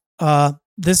 2005,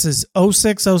 this is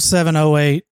 2006, 2007,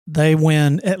 2008. They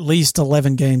win at least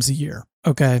 11 games a year.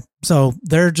 Okay. So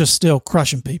they're just still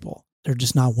crushing people. They're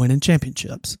just not winning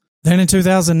championships. Then in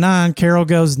 2009, Carroll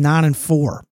goes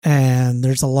 9-4. And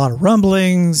there's a lot of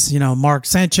rumblings. Mark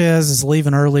Sanchez is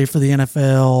leaving early for the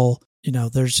NFL.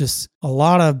 There's just a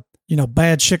lot of,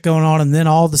 bad shit going on. And then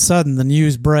all of a sudden the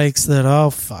news breaks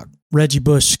that, Reggie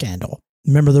Bush scandal.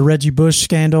 Remember the Reggie Bush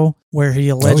scandal where he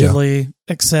allegedly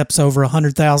accepts over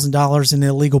 $100,000 in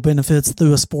illegal benefits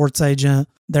through a sports agent?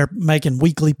 They're making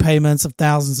weekly payments of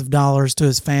thousands of dollars to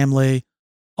his family,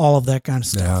 all of that kind of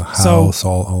stuff. Yeah, house,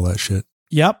 all that shit.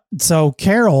 Yep. So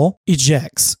Carroll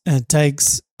ejects and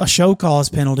takes a show cause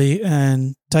penalty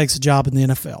and takes a job in the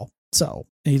NFL. So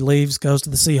he leaves, goes to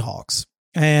the Seahawks.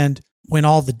 And when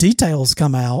all the details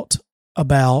come out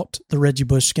about the Reggie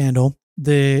Bush scandal,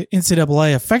 the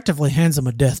NCAA effectively hands him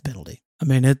a death penalty. I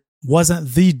mean, it wasn't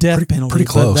the death penalty. Pretty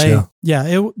close,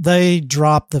 they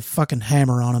dropped the fucking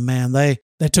hammer on him, man. They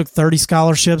took 30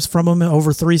 scholarships from him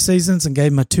over 3 seasons and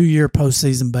gave him a 2-year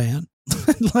postseason ban.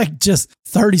 Like just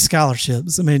 30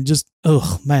 scholarships. I mean,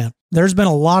 man. There's been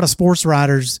a lot of sports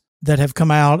writers that have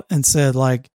come out and said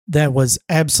like that was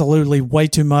absolutely way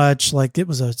too much. Like it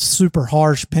was a super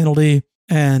harsh penalty.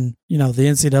 And, the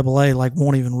NCAA like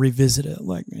won't even revisit it.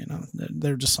 Like,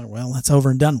 they're just like, well, that's over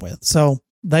and done with. So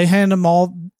they hand them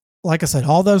like I said,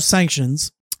 all those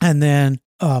sanctions. And then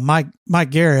Mike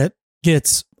Garrett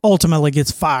ultimately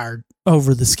gets fired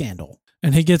over the scandal.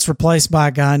 And he gets replaced by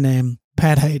a guy named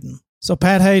Pat Hayden. So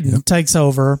Pat Hayden takes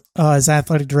over as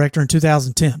athletic director in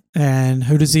 2010. And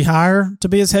who does he hire to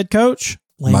be his head coach?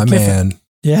 Lane Kiffin. Man.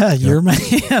 Yeah, your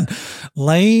man.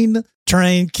 Lane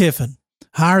Train Kiffin.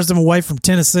 Hires him away from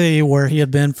Tennessee where he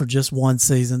had been for just 1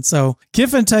 season. So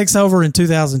Kiffin takes over in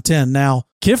 2010. Now,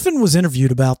 Kiffin was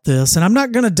interviewed about this, and I'm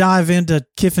not going to dive into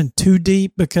Kiffin too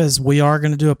deep because we are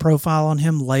going to do a profile on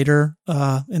him later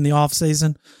in the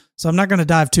offseason. So I'm not going to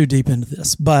dive too deep into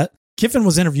this. But Kiffin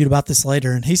was interviewed about this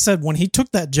later, and he said when he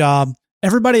took that job,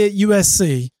 everybody at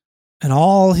USC and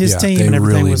all his team and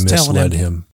everything really was telling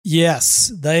him.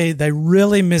 Yes, they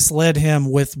really misled him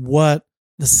with what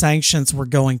the sanctions were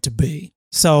going to be.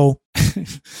 So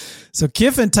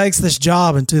Kiffin takes this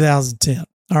job in 2010.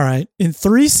 All right. In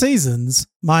 3 seasons,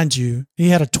 mind you, he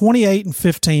had a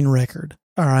 28-15 record.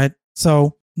 All right.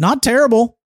 So not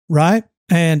terrible, right?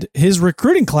 And his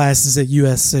recruiting classes at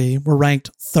USC were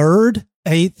ranked 3rd,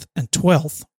 8th, and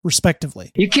 12th,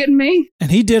 respectively. You kidding me?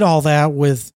 And he did all that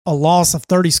with a loss of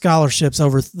 30 scholarships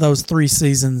over those 3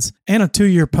 seasons and a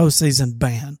 2-year postseason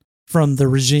ban from the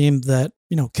regime that,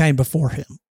 came before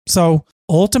him. So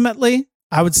ultimately,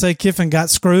 I would say Kiffin got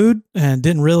screwed and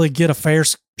didn't really get a fair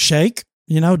shake,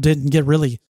 didn't get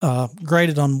really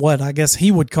graded on what I guess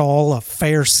he would call a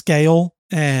fair scale.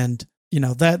 And,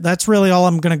 that's really all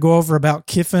I'm going to go over about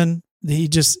Kiffin.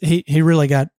 He really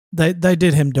got, they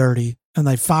did him dirty and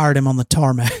they fired him on the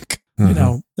tarmac,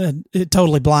 and it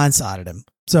totally blindsided him.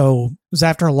 So it was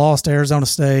after a loss to Arizona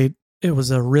State. It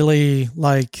was a really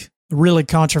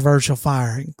controversial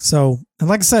firing. So, and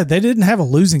like I said, they didn't have a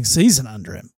losing season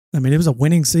under him. I mean, it was a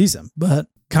winning season, but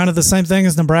kind of the same thing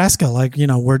as Nebraska. Like,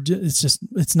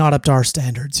 it's not up to our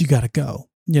standards. You got to go,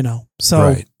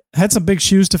 So had some big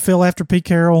shoes to fill after Pete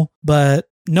Carroll, but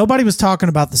nobody was talking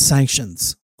about the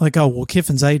sanctions. Like, oh, well,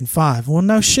 Kiffin's 8-5. Well,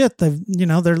 no shit. They've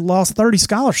lost 30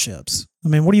 scholarships. I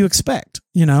mean, what do you expect?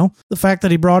 The fact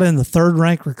that he brought in the 3rd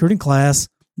ranked recruiting class,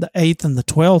 the 8th and the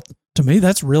 12th, to me,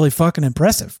 that's really fucking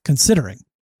impressive considering.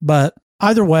 But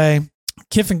either way,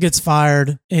 Kiffin gets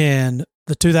fired in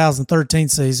the 2013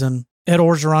 season. Ed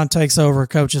Orgeron takes over,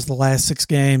 coaches the last 6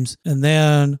 games. And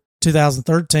then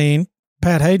 2013,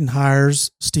 Pat Hayden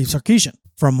hires Steve Sarkisian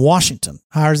from Washington,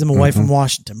 hires him away from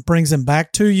Washington, brings him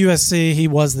back to USC. He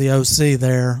was the OC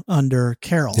there under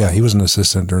Carroll. Yeah, he was an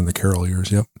assistant during the Carroll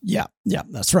years. Yep. Yeah,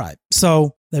 that's right.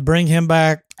 So they bring him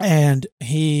back, and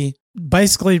he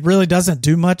basically really doesn't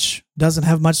do much, doesn't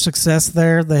have much success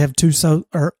there. They have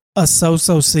a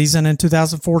so-so season in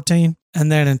 2014.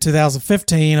 And then in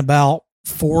 2015, about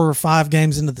 4 or 5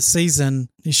 games into the season,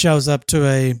 he shows up to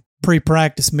a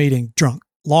pre-practice meeting drunk.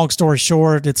 Long story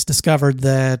short, it's discovered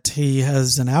that he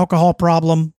has an alcohol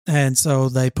problem, and so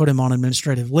they put him on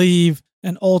administrative leave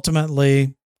and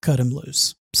ultimately cut him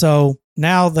loose. So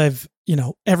now they've,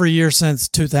 every year since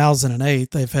 2008,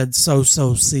 they've had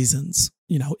so-so seasons,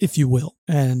 if you will.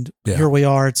 And here we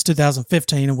are, it's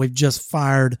 2015, and we've just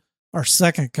fired our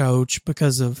second coach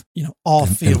because of,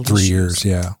 off-field in 3 issues. years,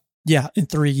 yeah. Yeah, in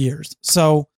 3 years.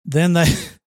 So then they...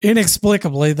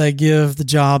 inexplicably, they give the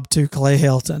job to Clay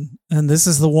Helton, and this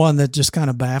is the one that just kind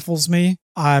of baffles me.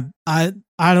 I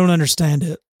don't understand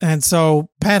it. And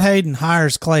so Pat Hayden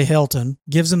hires Clay Helton,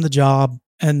 gives him the job,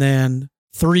 and then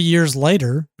 3 years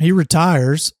later, he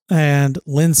retires, and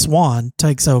Lynn Swann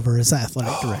takes over as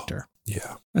athletic director.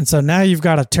 Yeah. And so now you've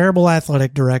got a terrible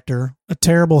athletic director, a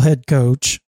terrible head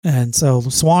coach, and so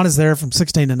Swann is there from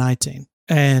 16 to 19.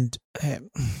 And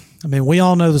I mean, we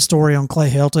all know the story on Clay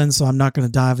Helton, so I'm not going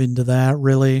to dive into that,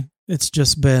 really. It's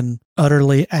just been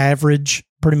utterly average,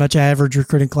 pretty much average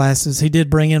recruiting classes. He did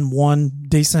bring in one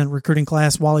decent recruiting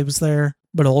class while he was there,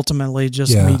 but ultimately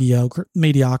just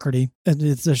mediocrity. And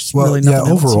there's really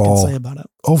nothing else you can say about it.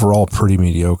 Overall, pretty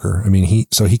mediocre. I mean, he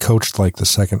coached like the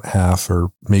second half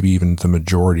or maybe even the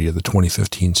majority of the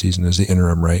 2015 season as the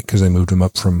interim, right? Because they moved him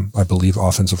up from, I believe,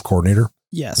 offensive coordinator.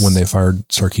 Yes. When they fired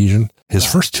Sarkisian. His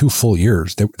first 2 full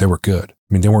years, they were good.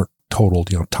 I mean, they weren't total,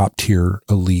 top tier,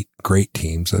 elite, great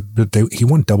teams. But he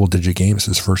won double-digit games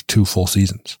his first 2 full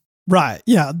seasons. Right.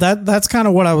 Yeah. That's kind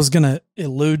of what I was going to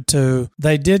allude to.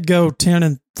 They did go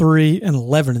 10-3 and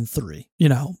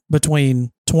 11-3,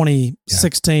 between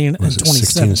 2016 and 2017.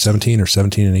 16 and 17 or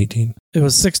 17 and 18? It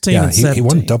was 16 and 17. He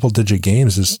won double-digit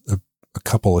games a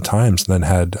couple of times, then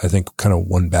had, I think, kind of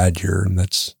one bad year, and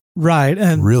that's right.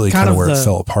 And really kind of where it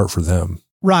fell apart for them.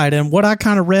 Right. And what I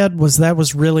kind of read was that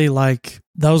was really like,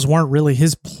 those weren't really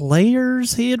his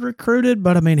players he had recruited,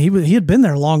 but I mean, he had been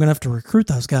there long enough to recruit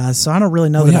those guys. So I don't really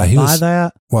know that I buy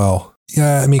that. Well,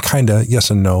 yeah, I mean, kind of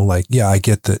yes and no. Like, yeah, I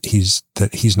get that he's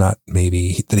not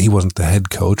that he wasn't the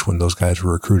head coach when those guys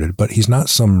were recruited, but he's not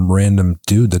some random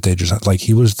dude that they just like,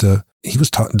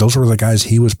 those were the guys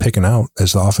he was picking out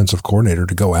as the offensive coordinator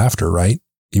to go after, right?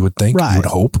 You would think, you would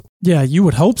hope. Yeah, you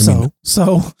would hope so.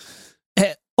 So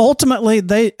ultimately,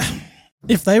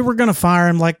 if they were going to fire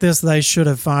him like this, they should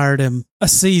have fired him a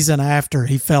season after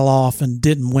he fell off and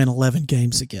didn't win 11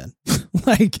 games again.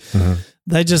 They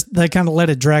kind of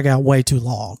let it drag out way too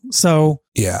long. So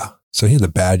yeah, so he had a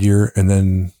bad year and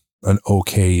then an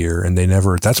okay year, and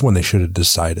that's when they should have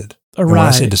decided. Right. When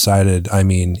I say decided, I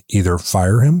mean either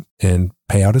fire him and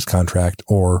pay out his contract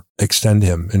or extend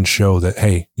him and show that,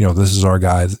 hey, this is our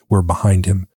guy, we're behind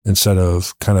him, instead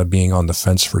of kind of being on the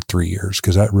fence for 3 years.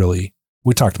 Because that really,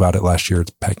 we talked about it last year at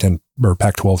the Pac-10 or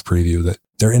Pac-12 preview, that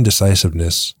their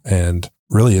indecisiveness, and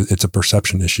really it's a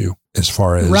perception issue as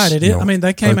far as, right, it is. I mean,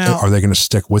 they came out. Are they going to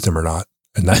stick with him or not?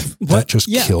 And that just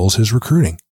kills his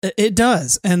recruiting. It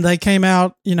does. And they came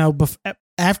out,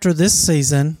 after this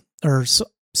season,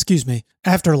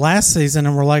 after last season,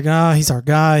 and we're like, oh, he's our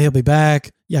guy, he'll be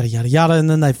back, yada, yada, yada. And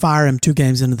then they fire him 2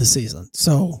 games into the season.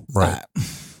 So right.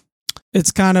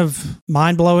 It's kind of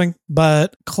mind-blowing,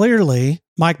 but clearly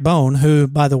Mike Bohn, who,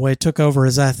 by the way, took over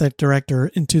as athletic director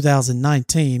in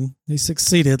 2019, he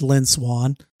succeeded Lynn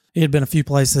Swann. He had been a few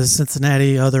places,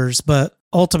 Cincinnati, others, but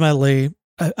ultimately,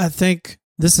 I think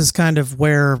this is kind of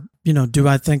where, do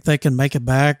I think they can make it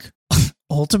back?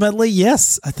 Ultimately,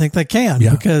 yes, I think they can,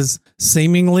 because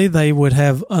seemingly they would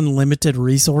have unlimited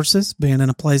resources being in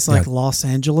a place like Los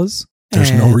Angeles.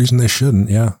 There's no reason they shouldn't,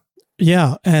 yeah.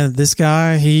 Yeah, and this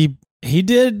guy, he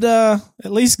did at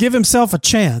least give himself a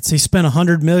chance. He spent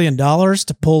 $100 million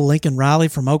to pull Lincoln Riley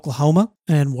from Oklahoma.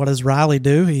 And what does Riley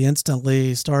do? He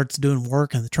instantly starts doing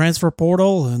work in the transfer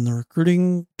portal and the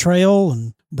recruiting trail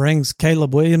and brings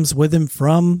Caleb Williams with him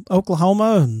from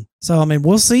Oklahoma. And So, I mean,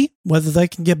 we'll see whether they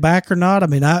can get back or not. I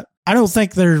mean, I don't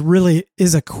think there really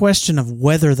is a question of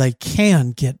whether they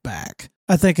can get back.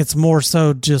 I think it's more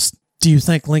so just, do you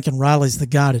think Lincoln Riley's the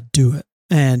guy to do it?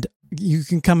 And you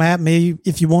can come at me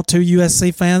if you want to,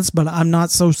 USC fans, but I'm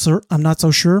not so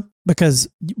sure, because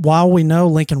while we know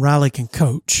Lincoln Riley can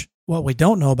coach, what we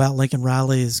don't know about Lincoln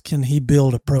Riley is, can he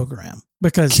build a program?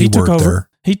 Because he took over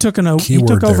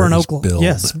in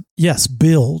Oklahoma. Yes,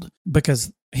 build,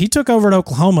 because he took over at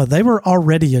Oklahoma. They were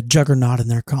already a juggernaut in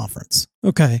their conference.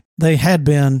 Okay, they had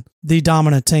been the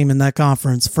dominant team in that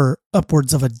conference for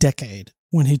upwards of a decade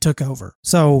when he took over.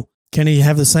 So can he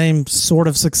have the same sort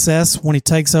of success when he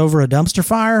takes over a dumpster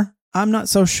fire? I'm not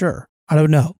so sure. I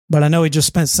don't know. But I know he just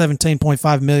spent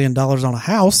 $17.5 million on a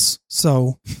house.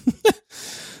 So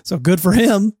so good for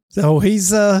him. So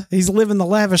he's living the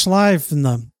lavish life in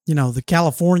the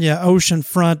California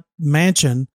oceanfront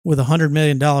mansion with $100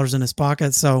 million in his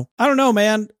pocket. So I don't know,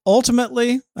 man.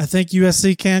 Ultimately, I think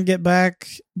USC can get back,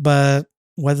 but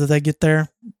whether they get there,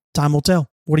 time will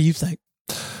tell. What do you think?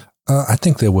 I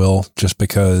think they will, just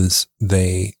because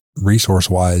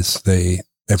resource-wise,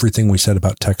 everything we said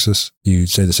about Texas, you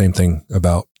say the same thing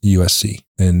about USC.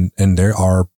 And they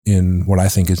are in what I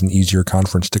think is an easier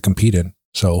conference to compete in.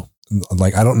 So,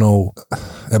 I don't know.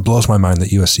 It blows my mind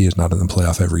that USC is not in the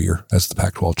playoff every year as the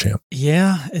Pac-12 champ.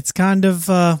 Yeah, it's kind of,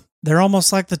 they're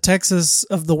almost like the Texas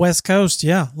of the West Coast.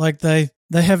 Yeah, like they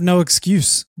have no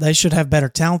excuse. They should have better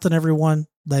talent than everyone.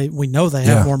 We know they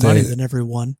have more money than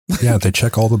everyone. Yeah, they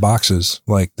check all the boxes.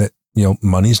 Like that,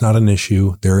 money's not an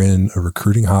issue. They're in a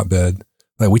recruiting hotbed.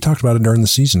 Like we talked about it during the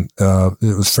season. It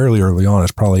was fairly early on.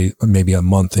 It's probably maybe a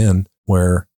month in,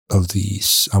 where of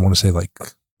these, I want to say, like,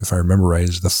 if I remember right,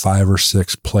 is the 5 or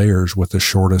 6 players with the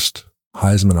shortest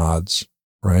Heisman odds,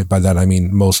 right? By that, I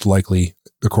mean, most likely,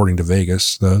 according to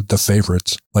Vegas, the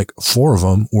favorites, like 4 of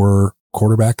them were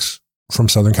quarterbacks from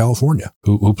Southern California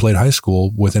who played high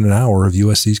school within an hour of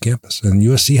USC's campus. And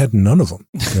USC had none of them.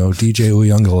 DJ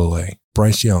Uiagalelei,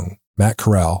 Bryce Young, Matt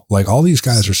Corral, like all these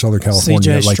guys are Southern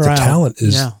California. CJ like Stroud. The talent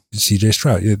is CJ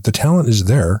Stroud. The talent is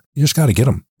there. You just got to get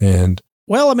them. And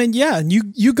well, I mean, yeah. And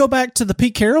you go back to the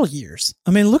Pete Carroll years.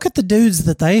 I mean, look at the dudes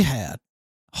that they had.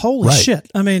 Holy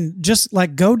shit. I mean, just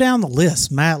like go down the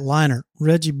list. Matt Leinart,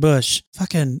 Reggie Bush,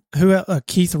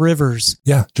 Keith Rivers.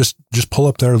 Yeah. Just pull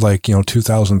up their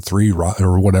 2003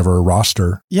 or whatever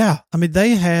roster. Yeah. I mean,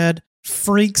 they had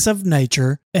freaks of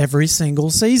nature every single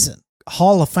season.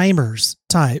 Hall of Famers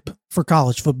type for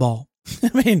college football.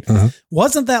 I mean,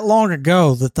 wasn't that long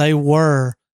ago that they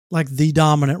were like the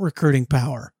dominant recruiting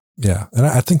power. Yeah. And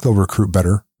I think they'll recruit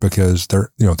better because they're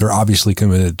obviously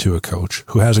committed to a coach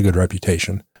who has a good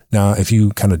reputation. Now, if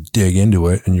you kind of dig into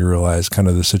it and you realize kind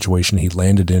of the situation he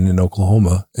landed in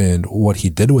Oklahoma and what he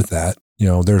did with that,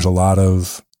 there's a lot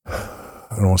of,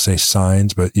 I don't want to say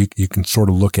signs, but you can sort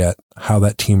of look at how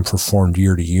that team performed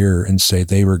year to year and say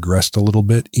they regressed a little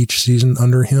bit each season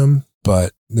under him,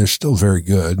 but they're still very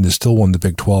good. And they still won the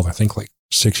Big 12, I think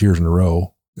 6 years in a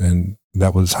row. And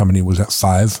that was, how many was that?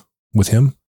 5 with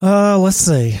him? Let's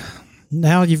see.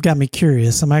 Now you've got me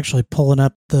curious. I'm actually pulling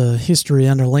up the history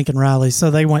under Lincoln Riley. So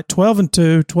they went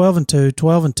 12-2, 12-2,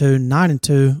 12-2,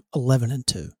 9-2,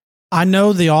 11-2. I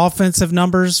know the offensive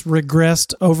numbers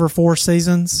regressed over 4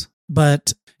 seasons,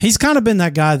 but he's kind of been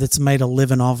that guy that's made a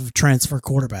living off of transfer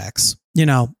quarterbacks.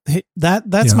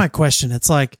 That's my question. It's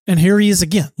like, and here he is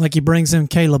again, like he brings in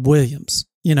Caleb Williams.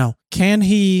 Can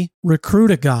he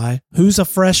recruit a guy who's a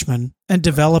freshman and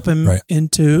develop him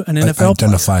into an NFL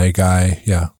Identify player? A guy,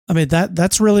 yeah. I mean,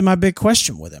 that's really my big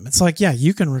question with him. It's like, yeah,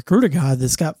 you can recruit a guy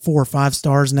that's got 4 or 5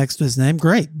 stars next to his name.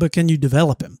 Great. But can you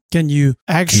develop him? Can you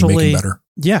actually make him better?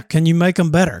 Yeah. Can you make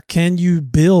him better? Can you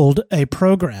build a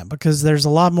program? Because there's a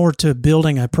lot more to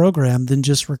building a program than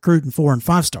just recruiting 4 and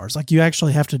 5 stars. Like you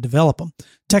actually have to develop them.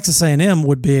 Texas A&M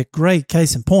would be a great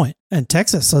case in point, and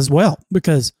Texas as well,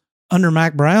 because under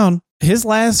Mac Brown, his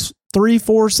last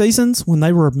 3-4 seasons when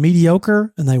they were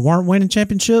mediocre and they weren't winning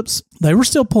championships, they were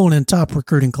still pulling in top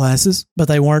recruiting classes, but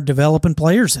they weren't developing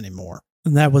players anymore.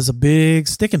 And that was a big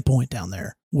sticking point down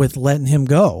there with letting him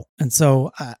go. And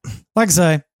so, like I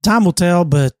say, time will tell,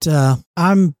 but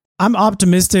I'm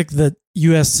optimistic that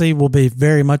USC will be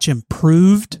very much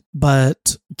improved,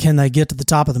 but can they get to the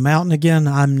top of the mountain again?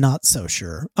 I'm not so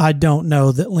sure. I don't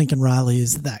know that Lincoln Riley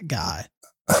is that guy.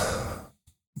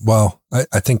 Well,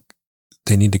 I think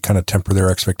they need to kind of temper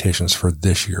their expectations for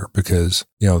this year because,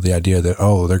 the idea that,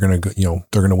 they're going to,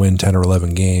 they're going to win 10 or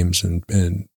 11 games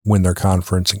and win their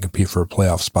conference and compete for a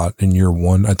playoff spot in year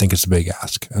one, I think it's a big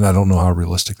ask. And I don't know how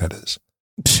realistic that is.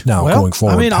 Now, going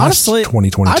forward, I mean, honestly,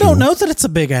 2022, I don't know that it's a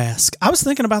big ask. I was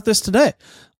thinking about this today.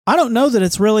 I don't know that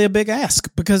it's really a big ask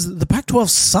because the Pac-12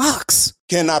 sucks.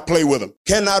 Cannot play with them.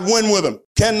 Cannot win with them.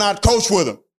 Cannot coach with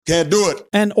them. Can't do it.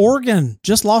 And Oregon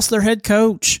just lost their head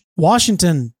coach.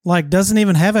 Washington, doesn't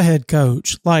even have a head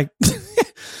coach. I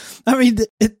mean,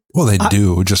 well, they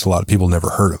do. Just a lot of people never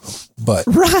heard of them. But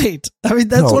right. I mean,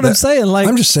 that's what I'm saying.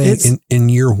 I'm just saying in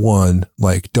year one,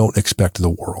 don't expect the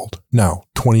world. Now,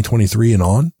 2023 and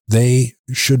on, they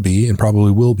should be and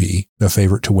probably will be a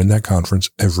favorite to win that conference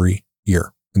every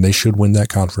year. And they should win that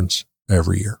conference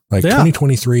every year.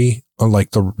 2023,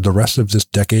 the rest of this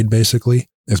decade, basically,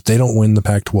 if they don't win the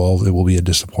Pac-12, it will be a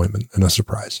disappointment and a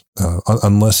surprise.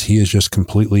 Unless he is just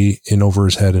completely in over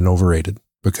his head and overrated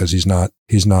because he's not,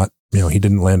 he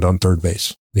didn't land on third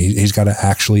base. He's got to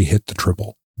actually hit the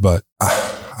triple. But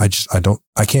I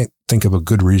can't think of a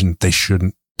good reason they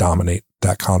shouldn't dominate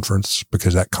that conference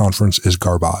because that conference is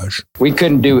garbage. We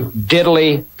couldn't do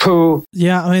diddly poo.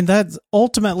 Yeah, I mean, that's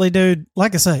ultimately, dude,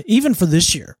 like I say, even for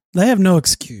this year, they have no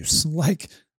excuse.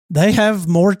 They have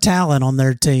more talent on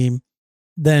their team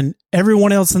than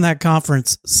everyone else in that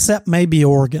conference, except maybe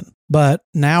Oregon. But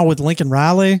now with Lincoln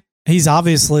Riley, he's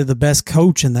obviously the best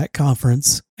coach in that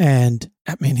conference. And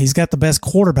I mean, he's got the best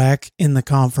quarterback in the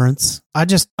conference.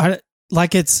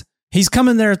 He's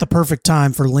coming there at the perfect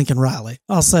time for Lincoln Riley.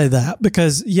 I'll say that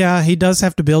because, yeah, he does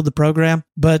have to build the program,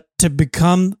 but to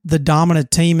become the dominant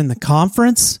team in the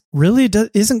conference really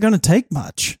isn't going to take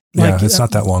much. Yeah, it's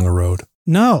not that long a road.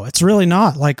 No, it's really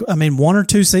not. 1 or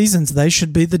 2 seasons, they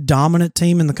should be the dominant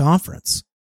team in the conference.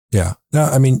 Yeah. No,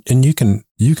 I mean, and you can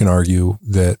argue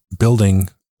that building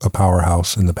a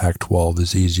powerhouse in the Pac-12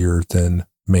 is easier than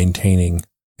maintaining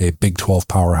a Big 12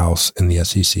 powerhouse in the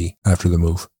SEC after the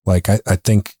move. I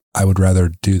think I would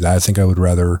rather do that. I think I would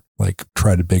rather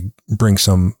try to bring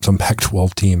some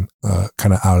Pac-12 team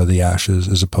kind of out of the ashes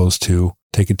as opposed to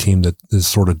take a team that has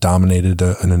sort of dominated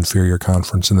an inferior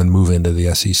conference and then move into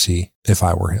the SEC if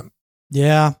I were him.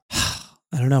 Yeah.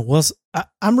 I don't know. Well,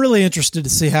 I'm really interested to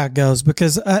see how it goes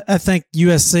because I think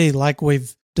USC, like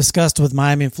we've discussed with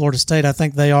Miami and Florida State, I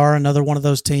think they are another one of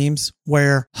those teams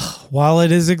where while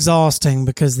it is exhausting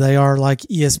because they are like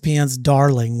ESPN's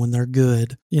darling when they're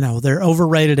good, they're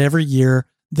overrated every year.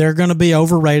 They're going to be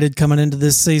overrated coming into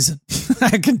this season.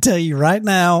 I can tell you right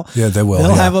now. Yeah, they will.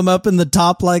 They'll have them up in the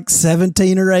top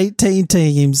 17 or 18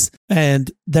 teams,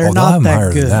 and they're not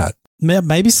that good. Than that.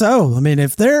 Maybe so. I mean,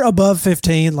 if they're above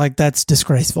 15, that's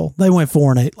disgraceful. They went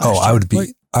 4-8 last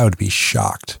year. I would be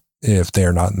shocked if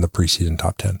they're not in the preseason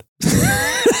top 10.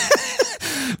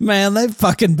 Man, they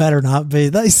fucking better not be.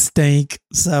 They stink.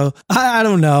 So I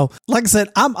don't know. Like I said,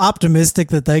 I'm optimistic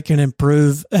that they can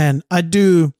improve, and I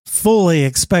do fully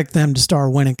expect them to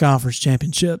start winning conference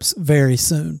championships very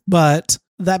soon. But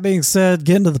that being said,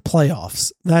 getting to the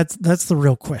playoffs, that's the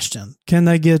real question. Can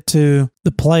they get to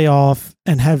the playoff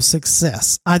and have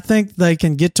success? I think they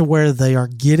can get to where they are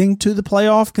getting to the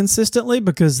playoff consistently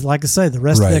because, like I say, the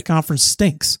rest of that conference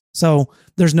stinks. So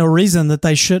there's no reason that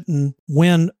they shouldn't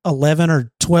win 11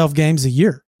 or 12 games a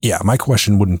year. Yeah, my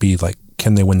question wouldn't be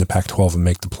can they win the Pac-12 and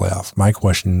make the playoff? My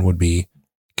question would be,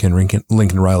 can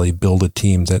Lincoln Riley build a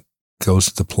team that goes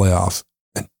to the playoff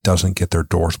and doesn't get their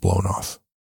doors blown off?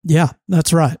 Yeah,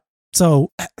 that's right.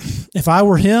 So if I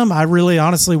were him, I really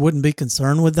honestly wouldn't be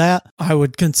concerned with that. I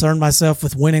would concern myself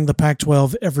with winning the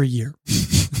Pac-12 every year.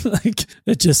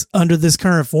 It just under this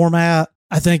current format,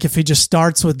 I think if he just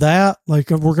starts with that, we're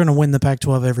going to win the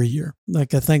Pac-12 every year. I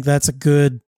think that's a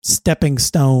good stepping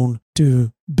stone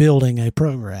to building a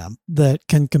program that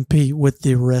can compete with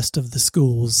the rest of the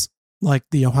schools, like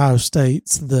the Ohio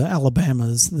States, the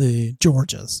Alabamas, the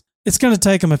Georgias. It's going to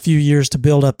take them a few years to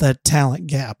build up that talent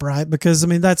gap, right? Because, I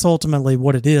mean, that's ultimately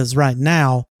what it is right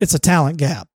now. It's a talent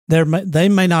gap. They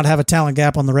may not have a talent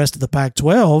gap on the rest of the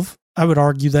Pac-12. I would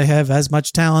argue they have as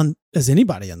much talent as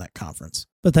anybody in that conference,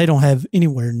 but they don't have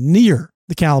anywhere near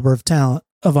the caliber of talent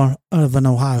of an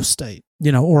Ohio State,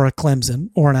 or a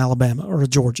Clemson or an Alabama or a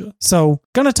Georgia. So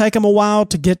going to take him a while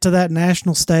to get to that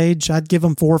national stage. I'd give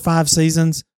him 4 or 5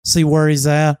 seasons, see where he's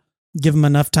at, give him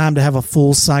enough time to have a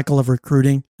full cycle of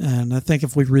recruiting. And I think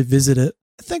if we revisit it,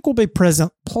 I think we'll be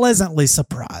pleasantly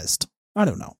surprised. I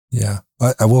don't know. Yeah.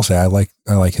 I will say I like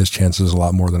his chances a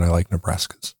lot more than I like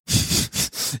Nebraska's.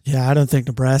 Yeah, I don't think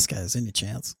Nebraska has any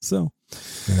chance. So,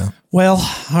 yeah. Well,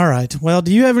 all right. Well,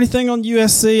 do you have anything on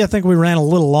USC? I think we ran a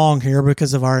little long here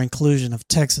because of our inclusion of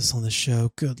Texas on the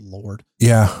show. Good Lord.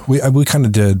 Yeah, we kind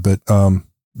of did, but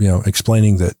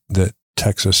explaining that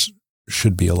Texas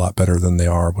should be a lot better than they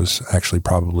are was actually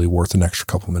probably worth an extra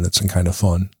couple minutes and kind of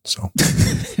fun. So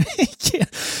yeah,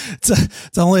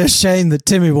 it's only a shame that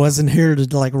Timmy wasn't here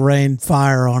to like rain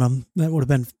fire on him. That would have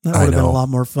been a lot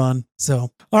more fun.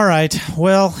 So, all right.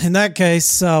 Well, in that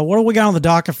case, what do we got on the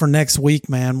docket for next week,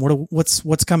 man?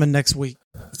 What's coming next week?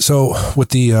 So with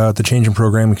the change in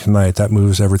programming tonight, that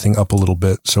moves everything up a little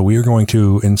bit. So we are going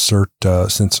to insert,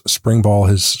 since spring ball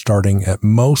is starting at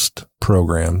most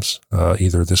programs,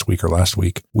 either this week or last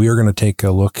week, we are going to take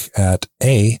a look at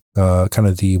kind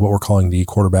of what we're calling the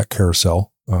quarterback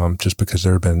carousel, just because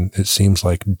there have been, it seems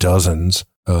like dozens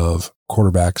of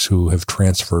quarterbacks who have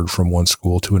transferred from one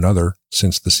school to another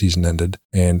since the season ended.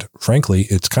 And frankly,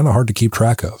 it's kind of hard to keep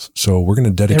track of. So we're going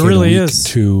to dedicate a week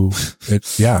to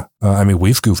it. Yeah. I mean,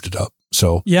 we've goofed it up.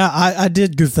 So yeah, I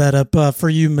did goof that up for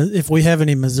you. If we have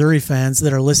any Missouri fans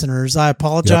that are listeners, I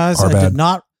apologize.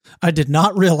 Yep, I did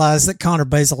not realize that Connor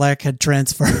Bazelak had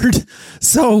transferred.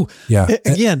 So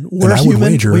again, we're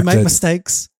human. We make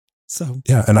mistakes. So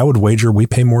yeah, and I would wager we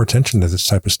pay more attention to this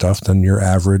type of stuff than your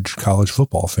average college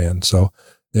football fan. So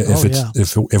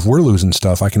if we're losing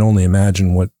stuff, I can only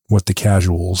imagine what the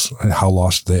casuals and how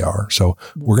lost they are. So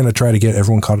we're going to try to get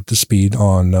everyone caught up to speed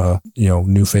on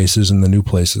new faces in the new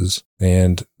places,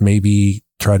 and maybe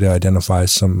try to identify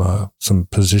some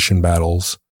position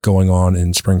battles going on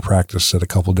in spring practice at a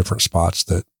couple different spots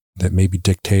that maybe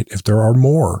dictate if there are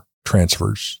more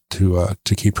transfers to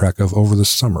keep track of over the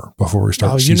summer before we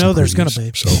start. There's going to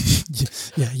be. So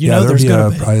there's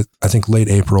going to be. I think late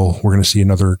April we're going to see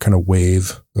another kind of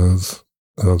wave of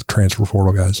transfer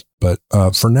portal guys. But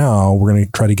for now, we're going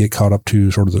to try to get caught up to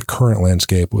sort of the current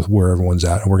landscape with where everyone's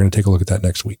at, and we're going to take a look at that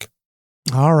next week.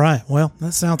 All right. Well,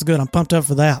 that sounds good. I'm pumped up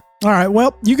for that. All right.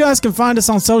 Well, you guys can find us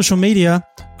on social media.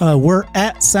 We're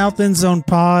at South End Zone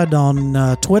Pod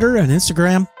on Twitter and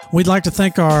Instagram. We'd like to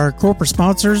thank our corporate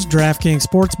sponsors, DraftKings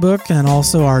Sportsbook, and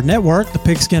also our network, the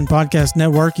Pigskin Podcast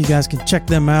Network. You guys can check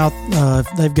them out.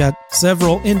 They've got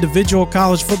several individual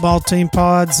college football team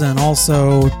pods and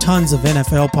also tons of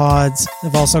NFL pods.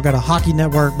 They've also got a hockey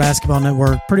network, basketball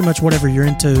network, pretty much whatever you're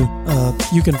into,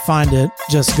 you can find it.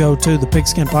 Just go to the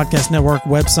Pigskin Podcast Network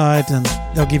website and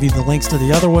they'll give you the links to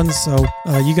the other ones. So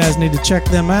you guys need to check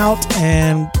them out,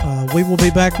 and we will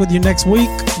be back with you next week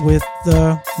with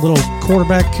the little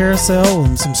quarterback carousel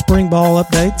and some spring ball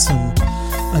updates.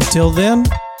 And until then,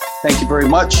 thank you very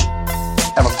much.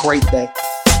 Have a great day.